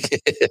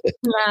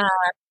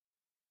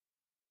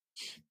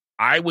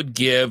 I would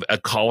give a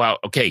call out.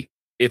 Okay.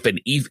 If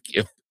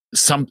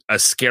a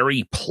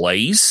scary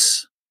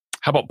place,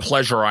 how about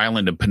Pleasure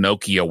Island and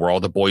Pinocchio, where all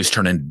the boys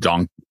turn into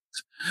donkeys?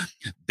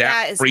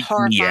 That is freaked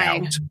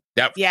horrifying. Me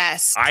out.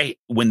 Yes.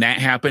 When that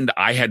happened,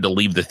 I had to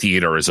leave the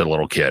theater as a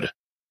little kid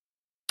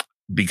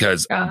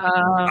because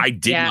I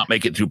did not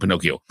make it through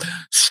Pinocchio.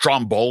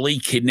 Stromboli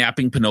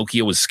kidnapping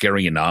Pinocchio was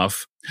scary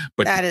enough,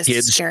 but the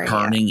kids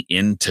turning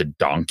into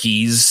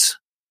donkeys,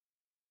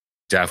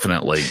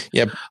 definitely.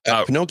 Yeah,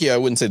 Pinocchio, I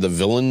wouldn't say the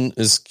villain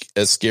is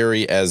as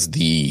scary as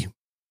the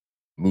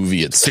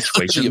movie itself,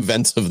 the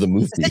events of the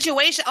movie. The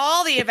situation,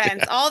 all the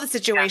events, all the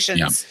situations.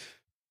 Yeah.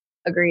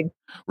 Agreed.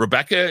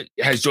 Rebecca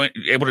has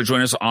able to join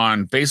us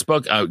on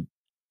Facebook.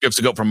 Gifts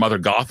to go from Mother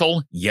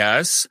Gothel.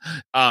 Yes.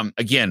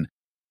 Again,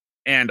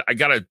 and I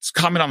got a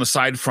comment on the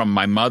side from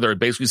my mother. It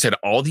basically said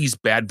all these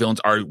bad villains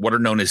are what are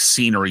known as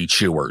scenery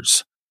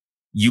chewers.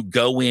 You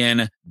go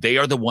in, they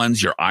are the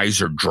ones your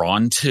eyes are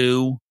drawn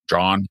to,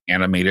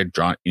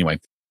 anyway.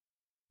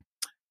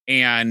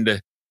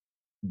 And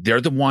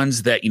they're the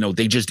ones that,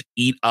 they just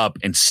eat up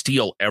and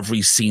steal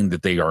every scene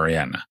that they are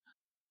in.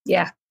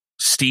 Yeah.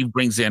 Steve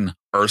brings in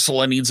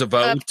Ursula needs a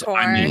vote. Of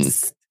course. I mean,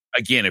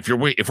 again, if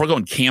we're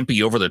going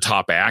campy over the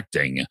top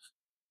acting,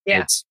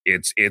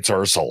 it's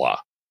Ursula.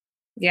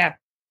 Yeah.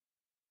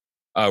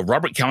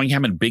 Robert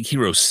Cunningham in Big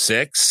Hero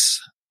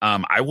 6.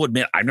 I will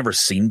admit I've never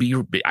seen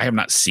I have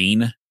not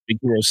seen Big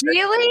Hero 6.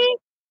 Really?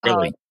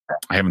 Really?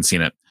 I haven't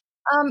seen it.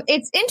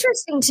 It's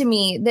interesting to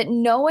me that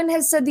no one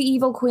has said the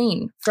evil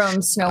queen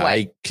from Snow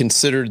White. I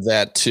considered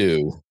that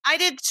too. I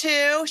did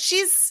too.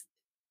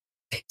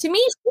 To me,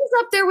 she's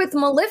up there with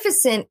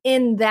Maleficent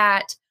in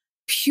that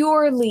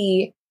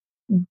purely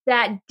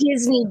that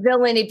Disney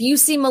villain. If you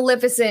see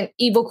Maleficent,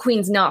 evil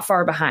queen's not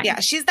far behind.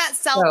 Yeah, she's that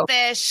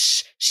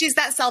selfish. She's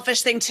that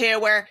selfish thing too,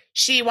 where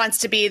she wants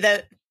to be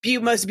the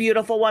most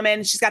beautiful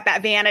woman. She's got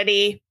that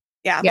vanity.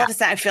 Yeah,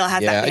 Maleficent, I feel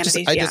has that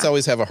vanity. I just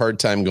always have a hard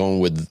time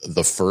going with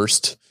the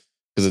first,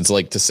 because it's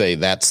like to say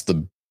that's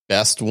the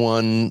best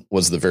one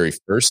was the very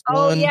first one.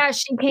 Oh yeah,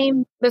 she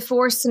came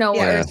before Snow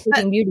White.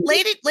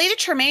 Lady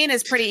Tremaine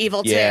is pretty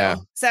evil too.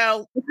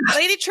 So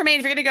Lady Tremaine,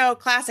 if you're gonna go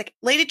classic,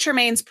 Lady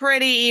Tremaine's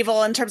pretty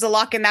evil in terms of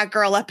locking that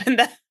girl up in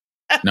the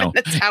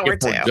tower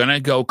too. We're gonna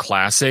go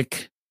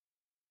classic,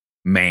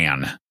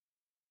 man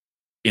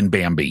in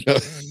Bambi.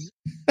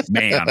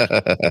 Man.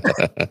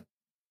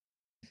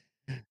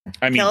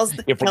 I mean,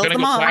 if we're going to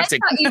go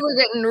classic, I thought you were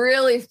getting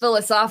really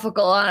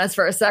philosophical on us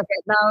for a second.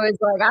 And I was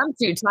like, I'm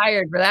too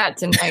tired for that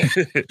tonight.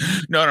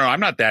 No, I'm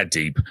not that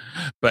deep.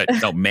 But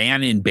no,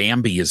 Man in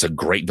Bambi is a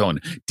great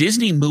villain.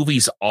 Disney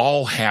movies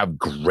all have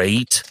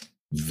great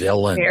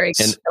villains. Very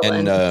good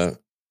and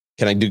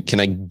can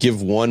I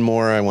give one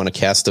more? I want to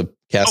cast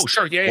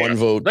one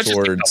vote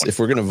towards, if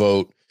we're going to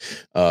vote,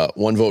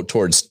 one vote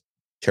towards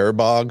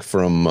Terrabog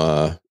from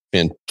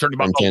from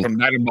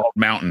Night on Bald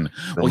Mountain.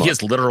 Well, he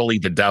is literally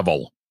the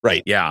devil.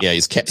 Right. Yeah. Yeah.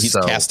 He's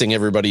casting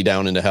everybody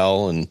down into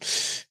hell. And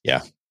I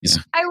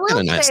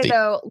will say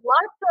though,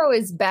 Lotso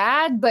is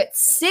bad, but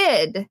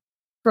Sid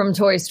from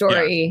Toy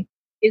Story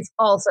is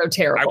also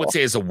terrible. I would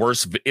say is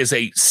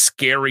a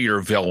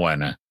scarier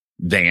villain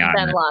than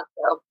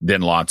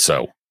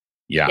Lotso.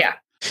 Yeah.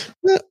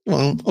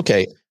 Well,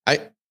 okay.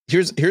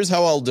 Here's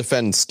how I'll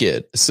defend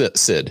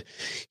Sid.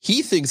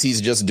 He thinks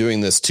he's just doing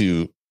this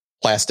to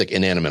plastic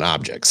inanimate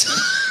objects.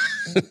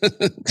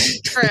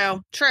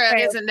 True.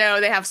 He doesn't know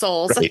they have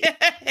souls.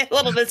 Right.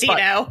 Little does he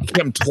know.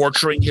 Him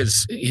torturing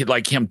tearing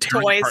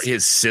apart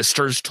his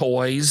sister's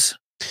toys.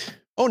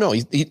 Oh no,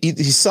 he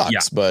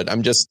sucks. But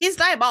he's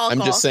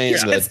diabolical. I'm just saying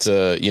that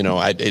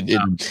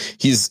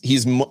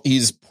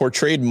he's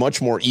portrayed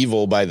much more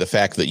evil by the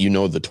fact that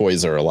the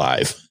toys are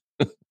alive.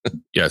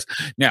 Yes.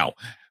 Now,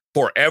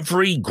 for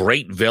every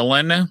great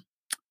villain,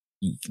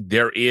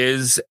 there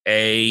is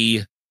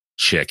a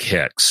Chick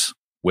Hicks,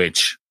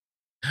 which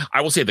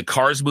I will say the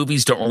Cars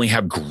movies don't really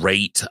have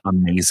great,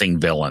 amazing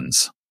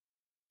villains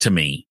to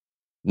me.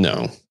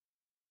 No.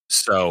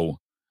 So.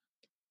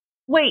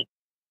 Wait,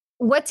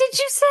 what did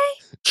you say?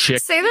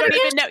 Chick. Say that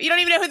again? You don't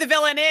even know who the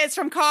villain is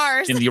from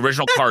Cars. In the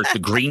original Cars, the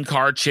green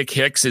car, Chick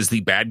Hicks is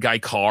the bad guy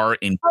car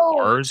in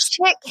Cars.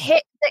 Chick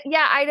Hicks.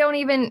 Yeah, I don't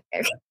even.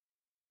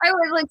 I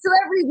was like, to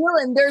every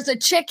villain, there's a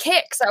Chick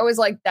Hicks. I was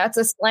like, that's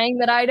a slang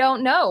that I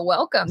don't know.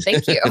 Welcome.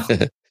 Thank you.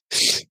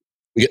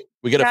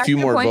 We got a few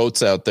more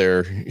votes out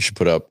there you should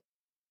put up.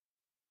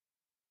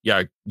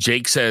 Yeah,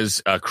 Jake says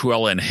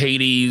Cruella and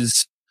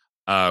Hades.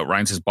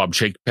 Ryan says Bob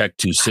Chapek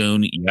too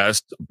soon.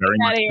 Yes, very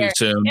much too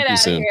soon. Get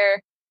out of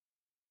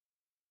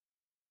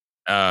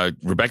here.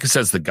 Rebecca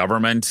says the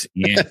government.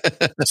 Yeah,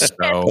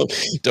 so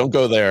don't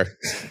go there.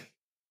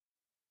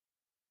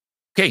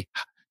 Okay,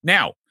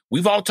 now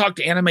we've all talked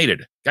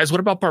animated. Guys, what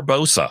about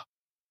Barbossa? I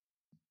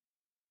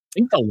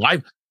think the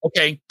live.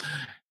 Okay.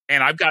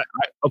 And I've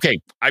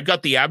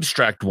got the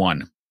abstract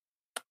one.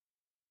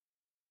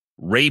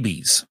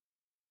 Rabies.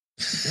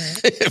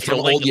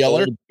 From Old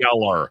Yeller?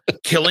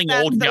 Killing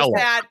Old Yeller.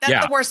 Sad.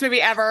 That's the worst movie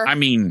ever. I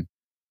mean,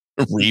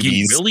 Rabies. Do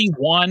you really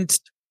want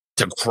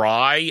to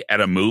cry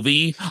at a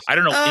movie? I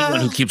don't know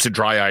anyone who keeps a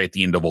dry eye at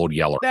the end of Old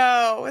Yeller.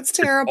 No, it's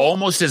terrible. It's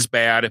almost as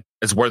bad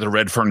as Where the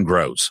Red Fern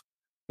Grows.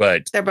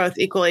 But they're both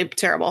equally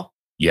terrible.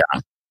 Yeah.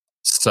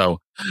 So,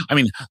 I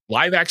mean,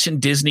 live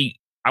action Disney...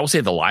 I will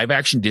say the live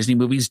action Disney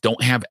movies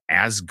don't have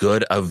as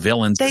good of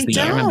villains as the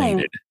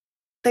animated.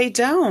 They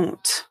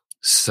don't.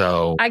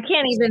 So I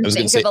can't even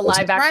think of a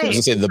live action. I was going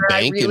to say The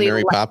Bank and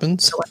Mary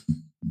Poppins.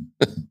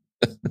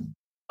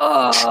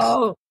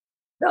 Oh,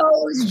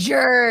 those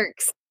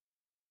jerks.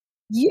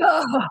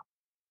 Yeah.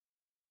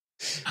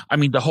 I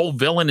mean, the whole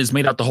villain is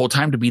made out the whole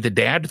time to be the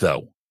dad,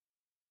 though.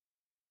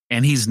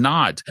 And he's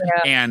not.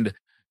 Yeah. And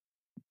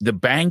the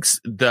banks,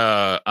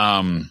 the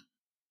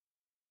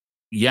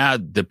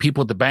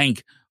people at the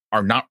bank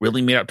are not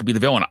really made out to be the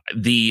villain.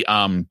 The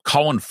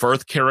Colin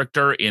Firth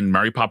character in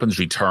Mary Poppins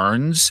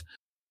Returns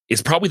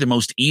is probably the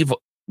most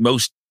evil,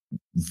 most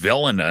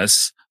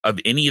villainous of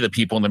any of the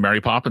people in the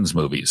Mary Poppins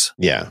movies.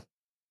 Yeah.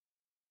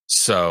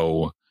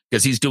 So,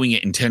 because he's doing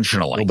it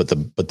intentionally. No, but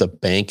the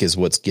bank is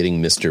what's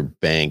getting Mr.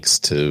 Banks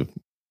to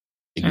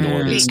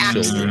ignore his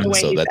children.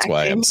 So that's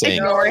why I'm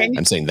saying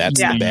that's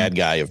the bad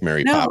guy of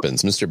Mary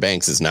Poppins. Mr.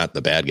 Banks is not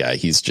the bad guy.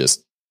 He's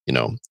just,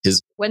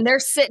 when they're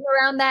sitting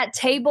around that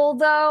table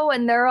though,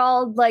 and they're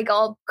all like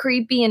all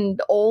creepy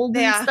and old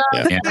and stuff.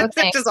 Yeah.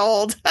 They're just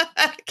old,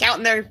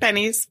 counting their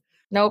pennies.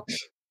 Nope.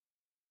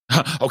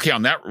 Okay,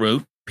 on that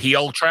route,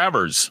 P.L.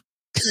 Travers.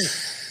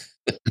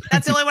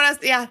 That's the only one.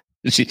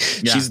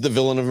 She's the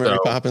villain of Mary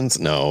Poppins.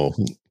 No.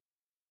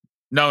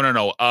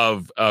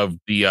 Of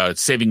the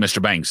Saving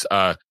Mr. Banks.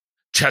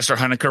 Chester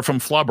Honecker from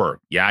Flubber.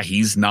 Yeah,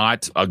 he's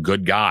not a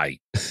good guy.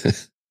 Did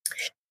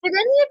any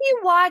of you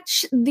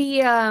watch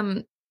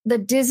the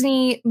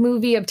Disney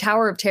movie of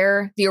Tower of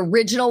Terror, the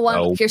original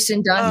one with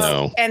Kirsten Dunst?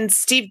 No. And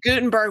Steve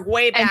Guttenberg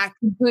way back.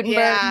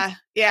 Yeah.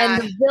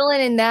 And the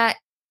villain in that,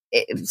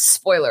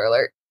 spoiler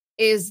alert,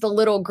 is the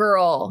little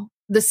girl,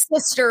 the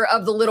sister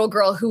of the little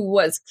girl who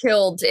was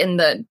killed in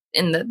the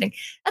thing.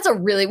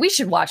 We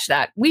should watch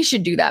that. We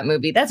should do that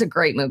movie. That's a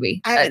great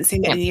movie. I haven't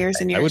seen it in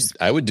years and years.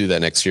 I would do that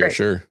next year,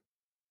 sure.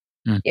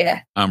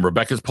 Yeah.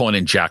 Rebecca's pulling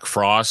in Jack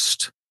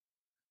Frost.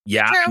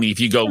 Yeah, True. I mean, if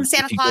you go to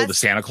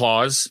Santa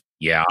Claus,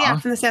 yeah,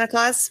 from the Santa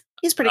Claus,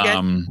 he's pretty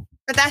good.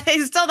 But that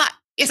he's still not.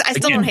 I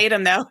still don't hate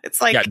him though. It's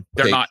like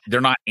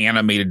they're not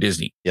animated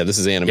Disney. Yeah, this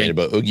is animated,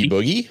 but Oogie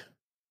Boogie.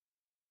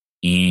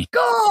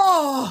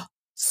 Oh,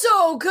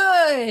 so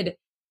good.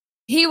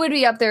 He would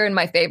be up there in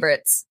my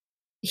favorites.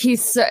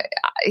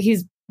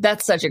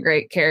 That's such a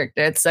great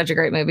character. It's such a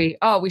great movie.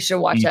 Oh, we should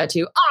watch that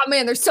too. Oh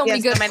man, there's so many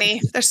good.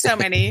 There's so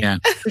many. Yeah.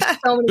 There's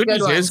so many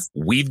good ones.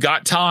 We've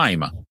got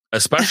time.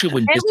 Especially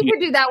when we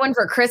could do that one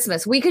for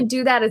Christmas. We could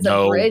do that as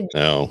a bridge.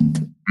 No.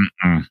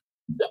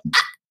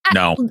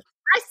 No.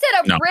 I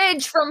said a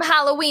bridge from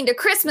Halloween to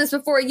Christmas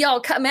before y'all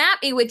come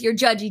at me with your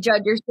Judgy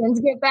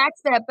Judgersons.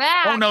 Step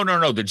back. Oh,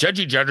 no. The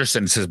Judgy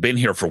Judgersons has been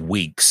here for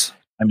weeks.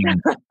 I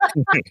mean,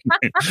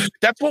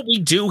 that's what we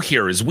do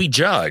here is we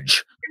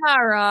judge.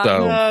 All right.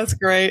 So, that's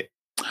great.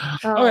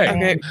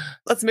 Okay.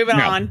 Let's move it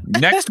on.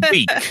 Next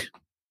week,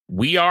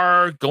 we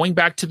are going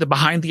back to the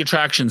Behind the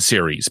Attraction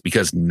series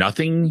because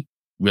nothing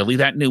really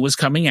that new is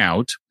coming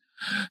out.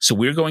 So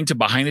we're going to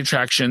Behind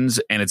Attractions,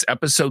 and it's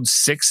episodes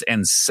 6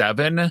 and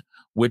 7,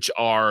 which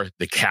are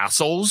the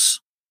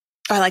castles.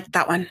 I like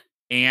that one.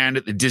 And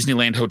the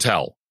Disneyland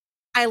Hotel.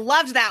 I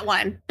loved that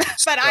one,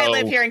 but I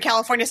live here in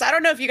California, so I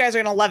don't know if you guys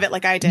are going to love it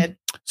like I did.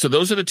 So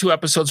those are the 2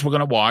 episodes we're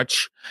going to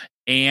watch,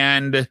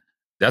 and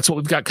that's what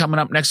we've got coming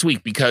up next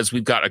week because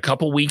we've got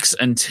several weeks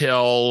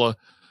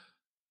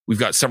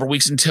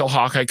until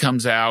Hawkeye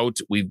comes out.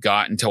 We've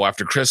got until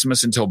after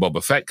Christmas until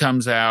Boba Fett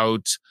comes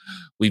out.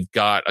 We've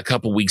got a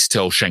couple weeks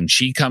till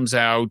Shang-Chi comes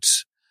out.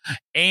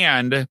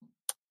 And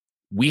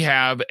we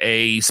have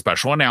a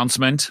special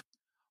announcement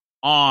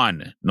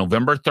on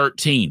November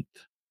 13th.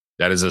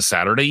 That is a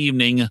Saturday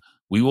evening.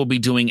 We will be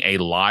doing a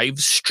live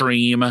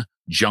stream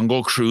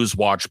Jungle Cruise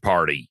watch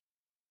party.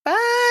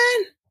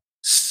 Fun.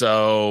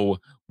 So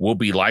we'll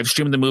be live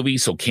streaming the movie.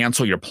 So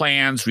cancel your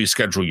plans,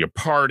 reschedule your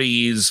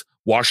parties,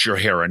 wash your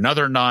hair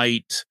another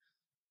night.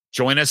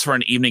 Join us for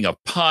an evening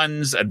of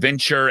puns,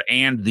 adventure,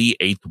 and the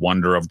 8th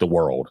wonder of the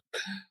world.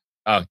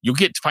 You'll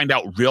get to find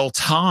out real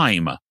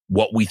time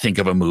what we think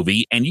of a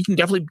movie, and you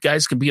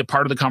guys can be a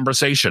part of the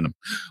conversation.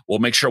 We'll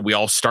make sure we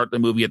all start the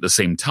movie at the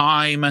same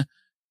time,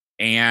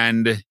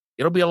 and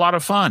it'll be a lot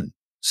of fun.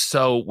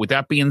 So with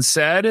that being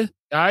said,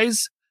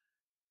 guys,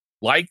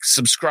 like,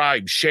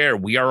 subscribe, share.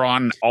 We are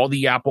on all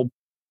the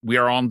we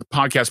are on the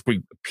podcast.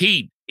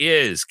 Pete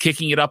is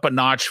kicking it up a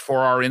notch for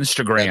our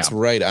Instagram. That's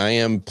right. I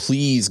am.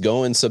 Please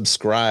go and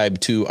subscribe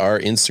to our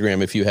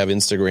Instagram if you have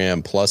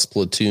Instagram plus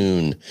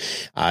Platoon.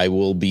 I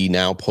will be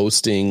now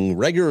posting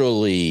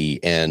regularly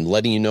and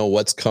letting you know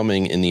what's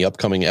coming in the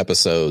upcoming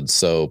episodes.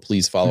 So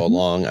please follow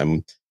along.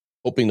 I'm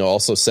hoping to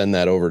also send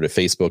that over to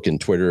Facebook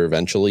and Twitter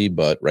eventually,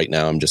 but right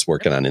now I'm just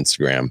working on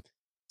Instagram.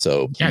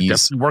 So please,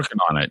 definitely working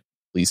on it.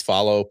 Please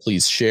follow,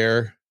 please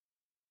share.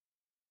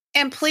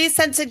 And please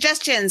send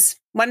suggestions.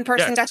 One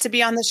person got to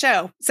be on the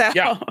show. So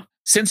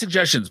send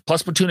suggestions.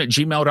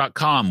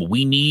 plusplatoon@gmail.com.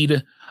 We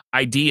need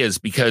ideas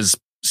because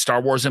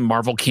Star Wars and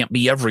Marvel can't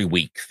be every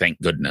week.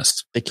 Thank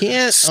goodness. They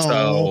can't.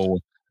 So,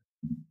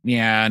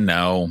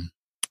 no.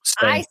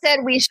 So, I said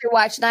we should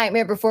watch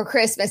Nightmare Before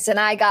Christmas, and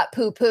I got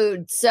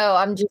poo-pooed. So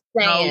I'm just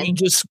saying. No, you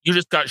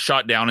just got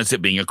shot down as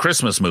it being a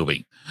Christmas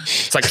movie.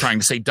 It's like trying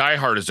to say Die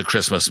Hard is a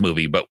Christmas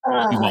movie, but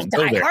we won't go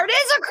there. Die Hard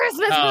is a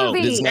Christmas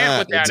movie. It's not.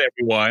 With that,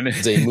 everyone.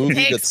 It's a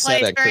movie that's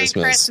set at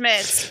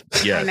Christmas.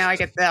 Yeah. I know, I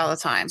get that all the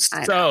time.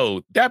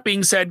 So that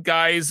being said,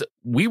 guys,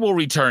 we will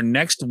return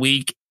next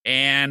week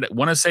and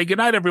want to say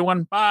goodnight,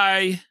 everyone.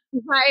 Bye.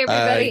 Bye,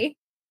 everybody. Bye.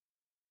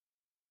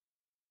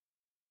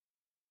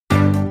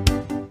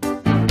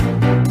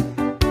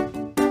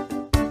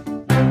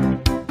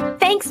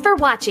 Thanks for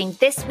watching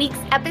this week's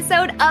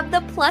episode of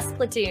the Plus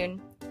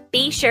Platoon.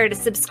 Be sure to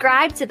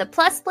subscribe to the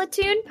Plus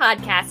Platoon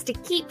podcast to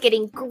keep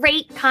getting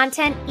great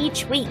content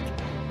each week.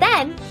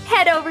 Then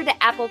head over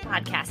to Apple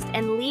Podcast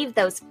and leave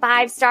those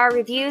 5-star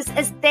reviews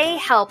as they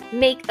help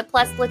make the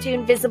Plus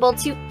Platoon visible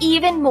to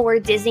even more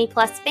Disney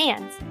Plus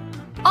fans.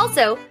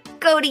 Also,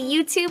 go to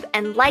YouTube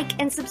and like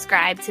and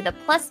subscribe to the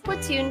Plus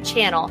Platoon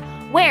channel,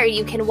 where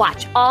you can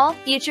watch all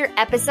future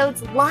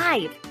episodes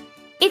live.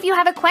 If you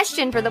have a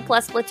question for the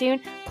Plus Platoon,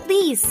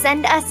 please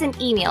send us an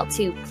email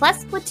to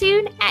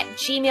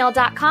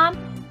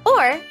plusplatoon@gmail.com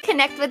or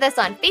connect with us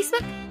on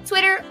Facebook,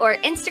 Twitter, or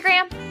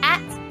Instagram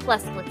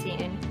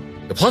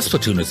 @PlusPlatoon. The Plus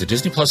Platoon is a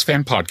Disney Plus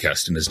fan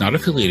podcast and is not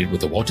affiliated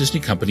with the Walt Disney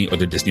Company or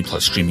the Disney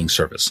Plus streaming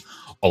service.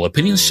 All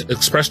opinions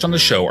expressed on the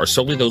show are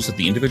solely those of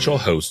the individual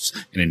hosts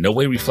and in no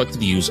way reflect the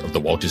views of the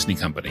Walt Disney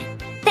Company.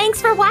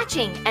 Thanks for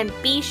watching, and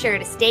be sure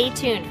to stay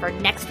tuned for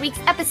next week's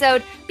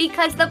episode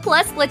because the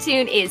Plus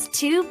Platoon is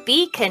to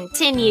be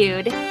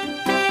continued.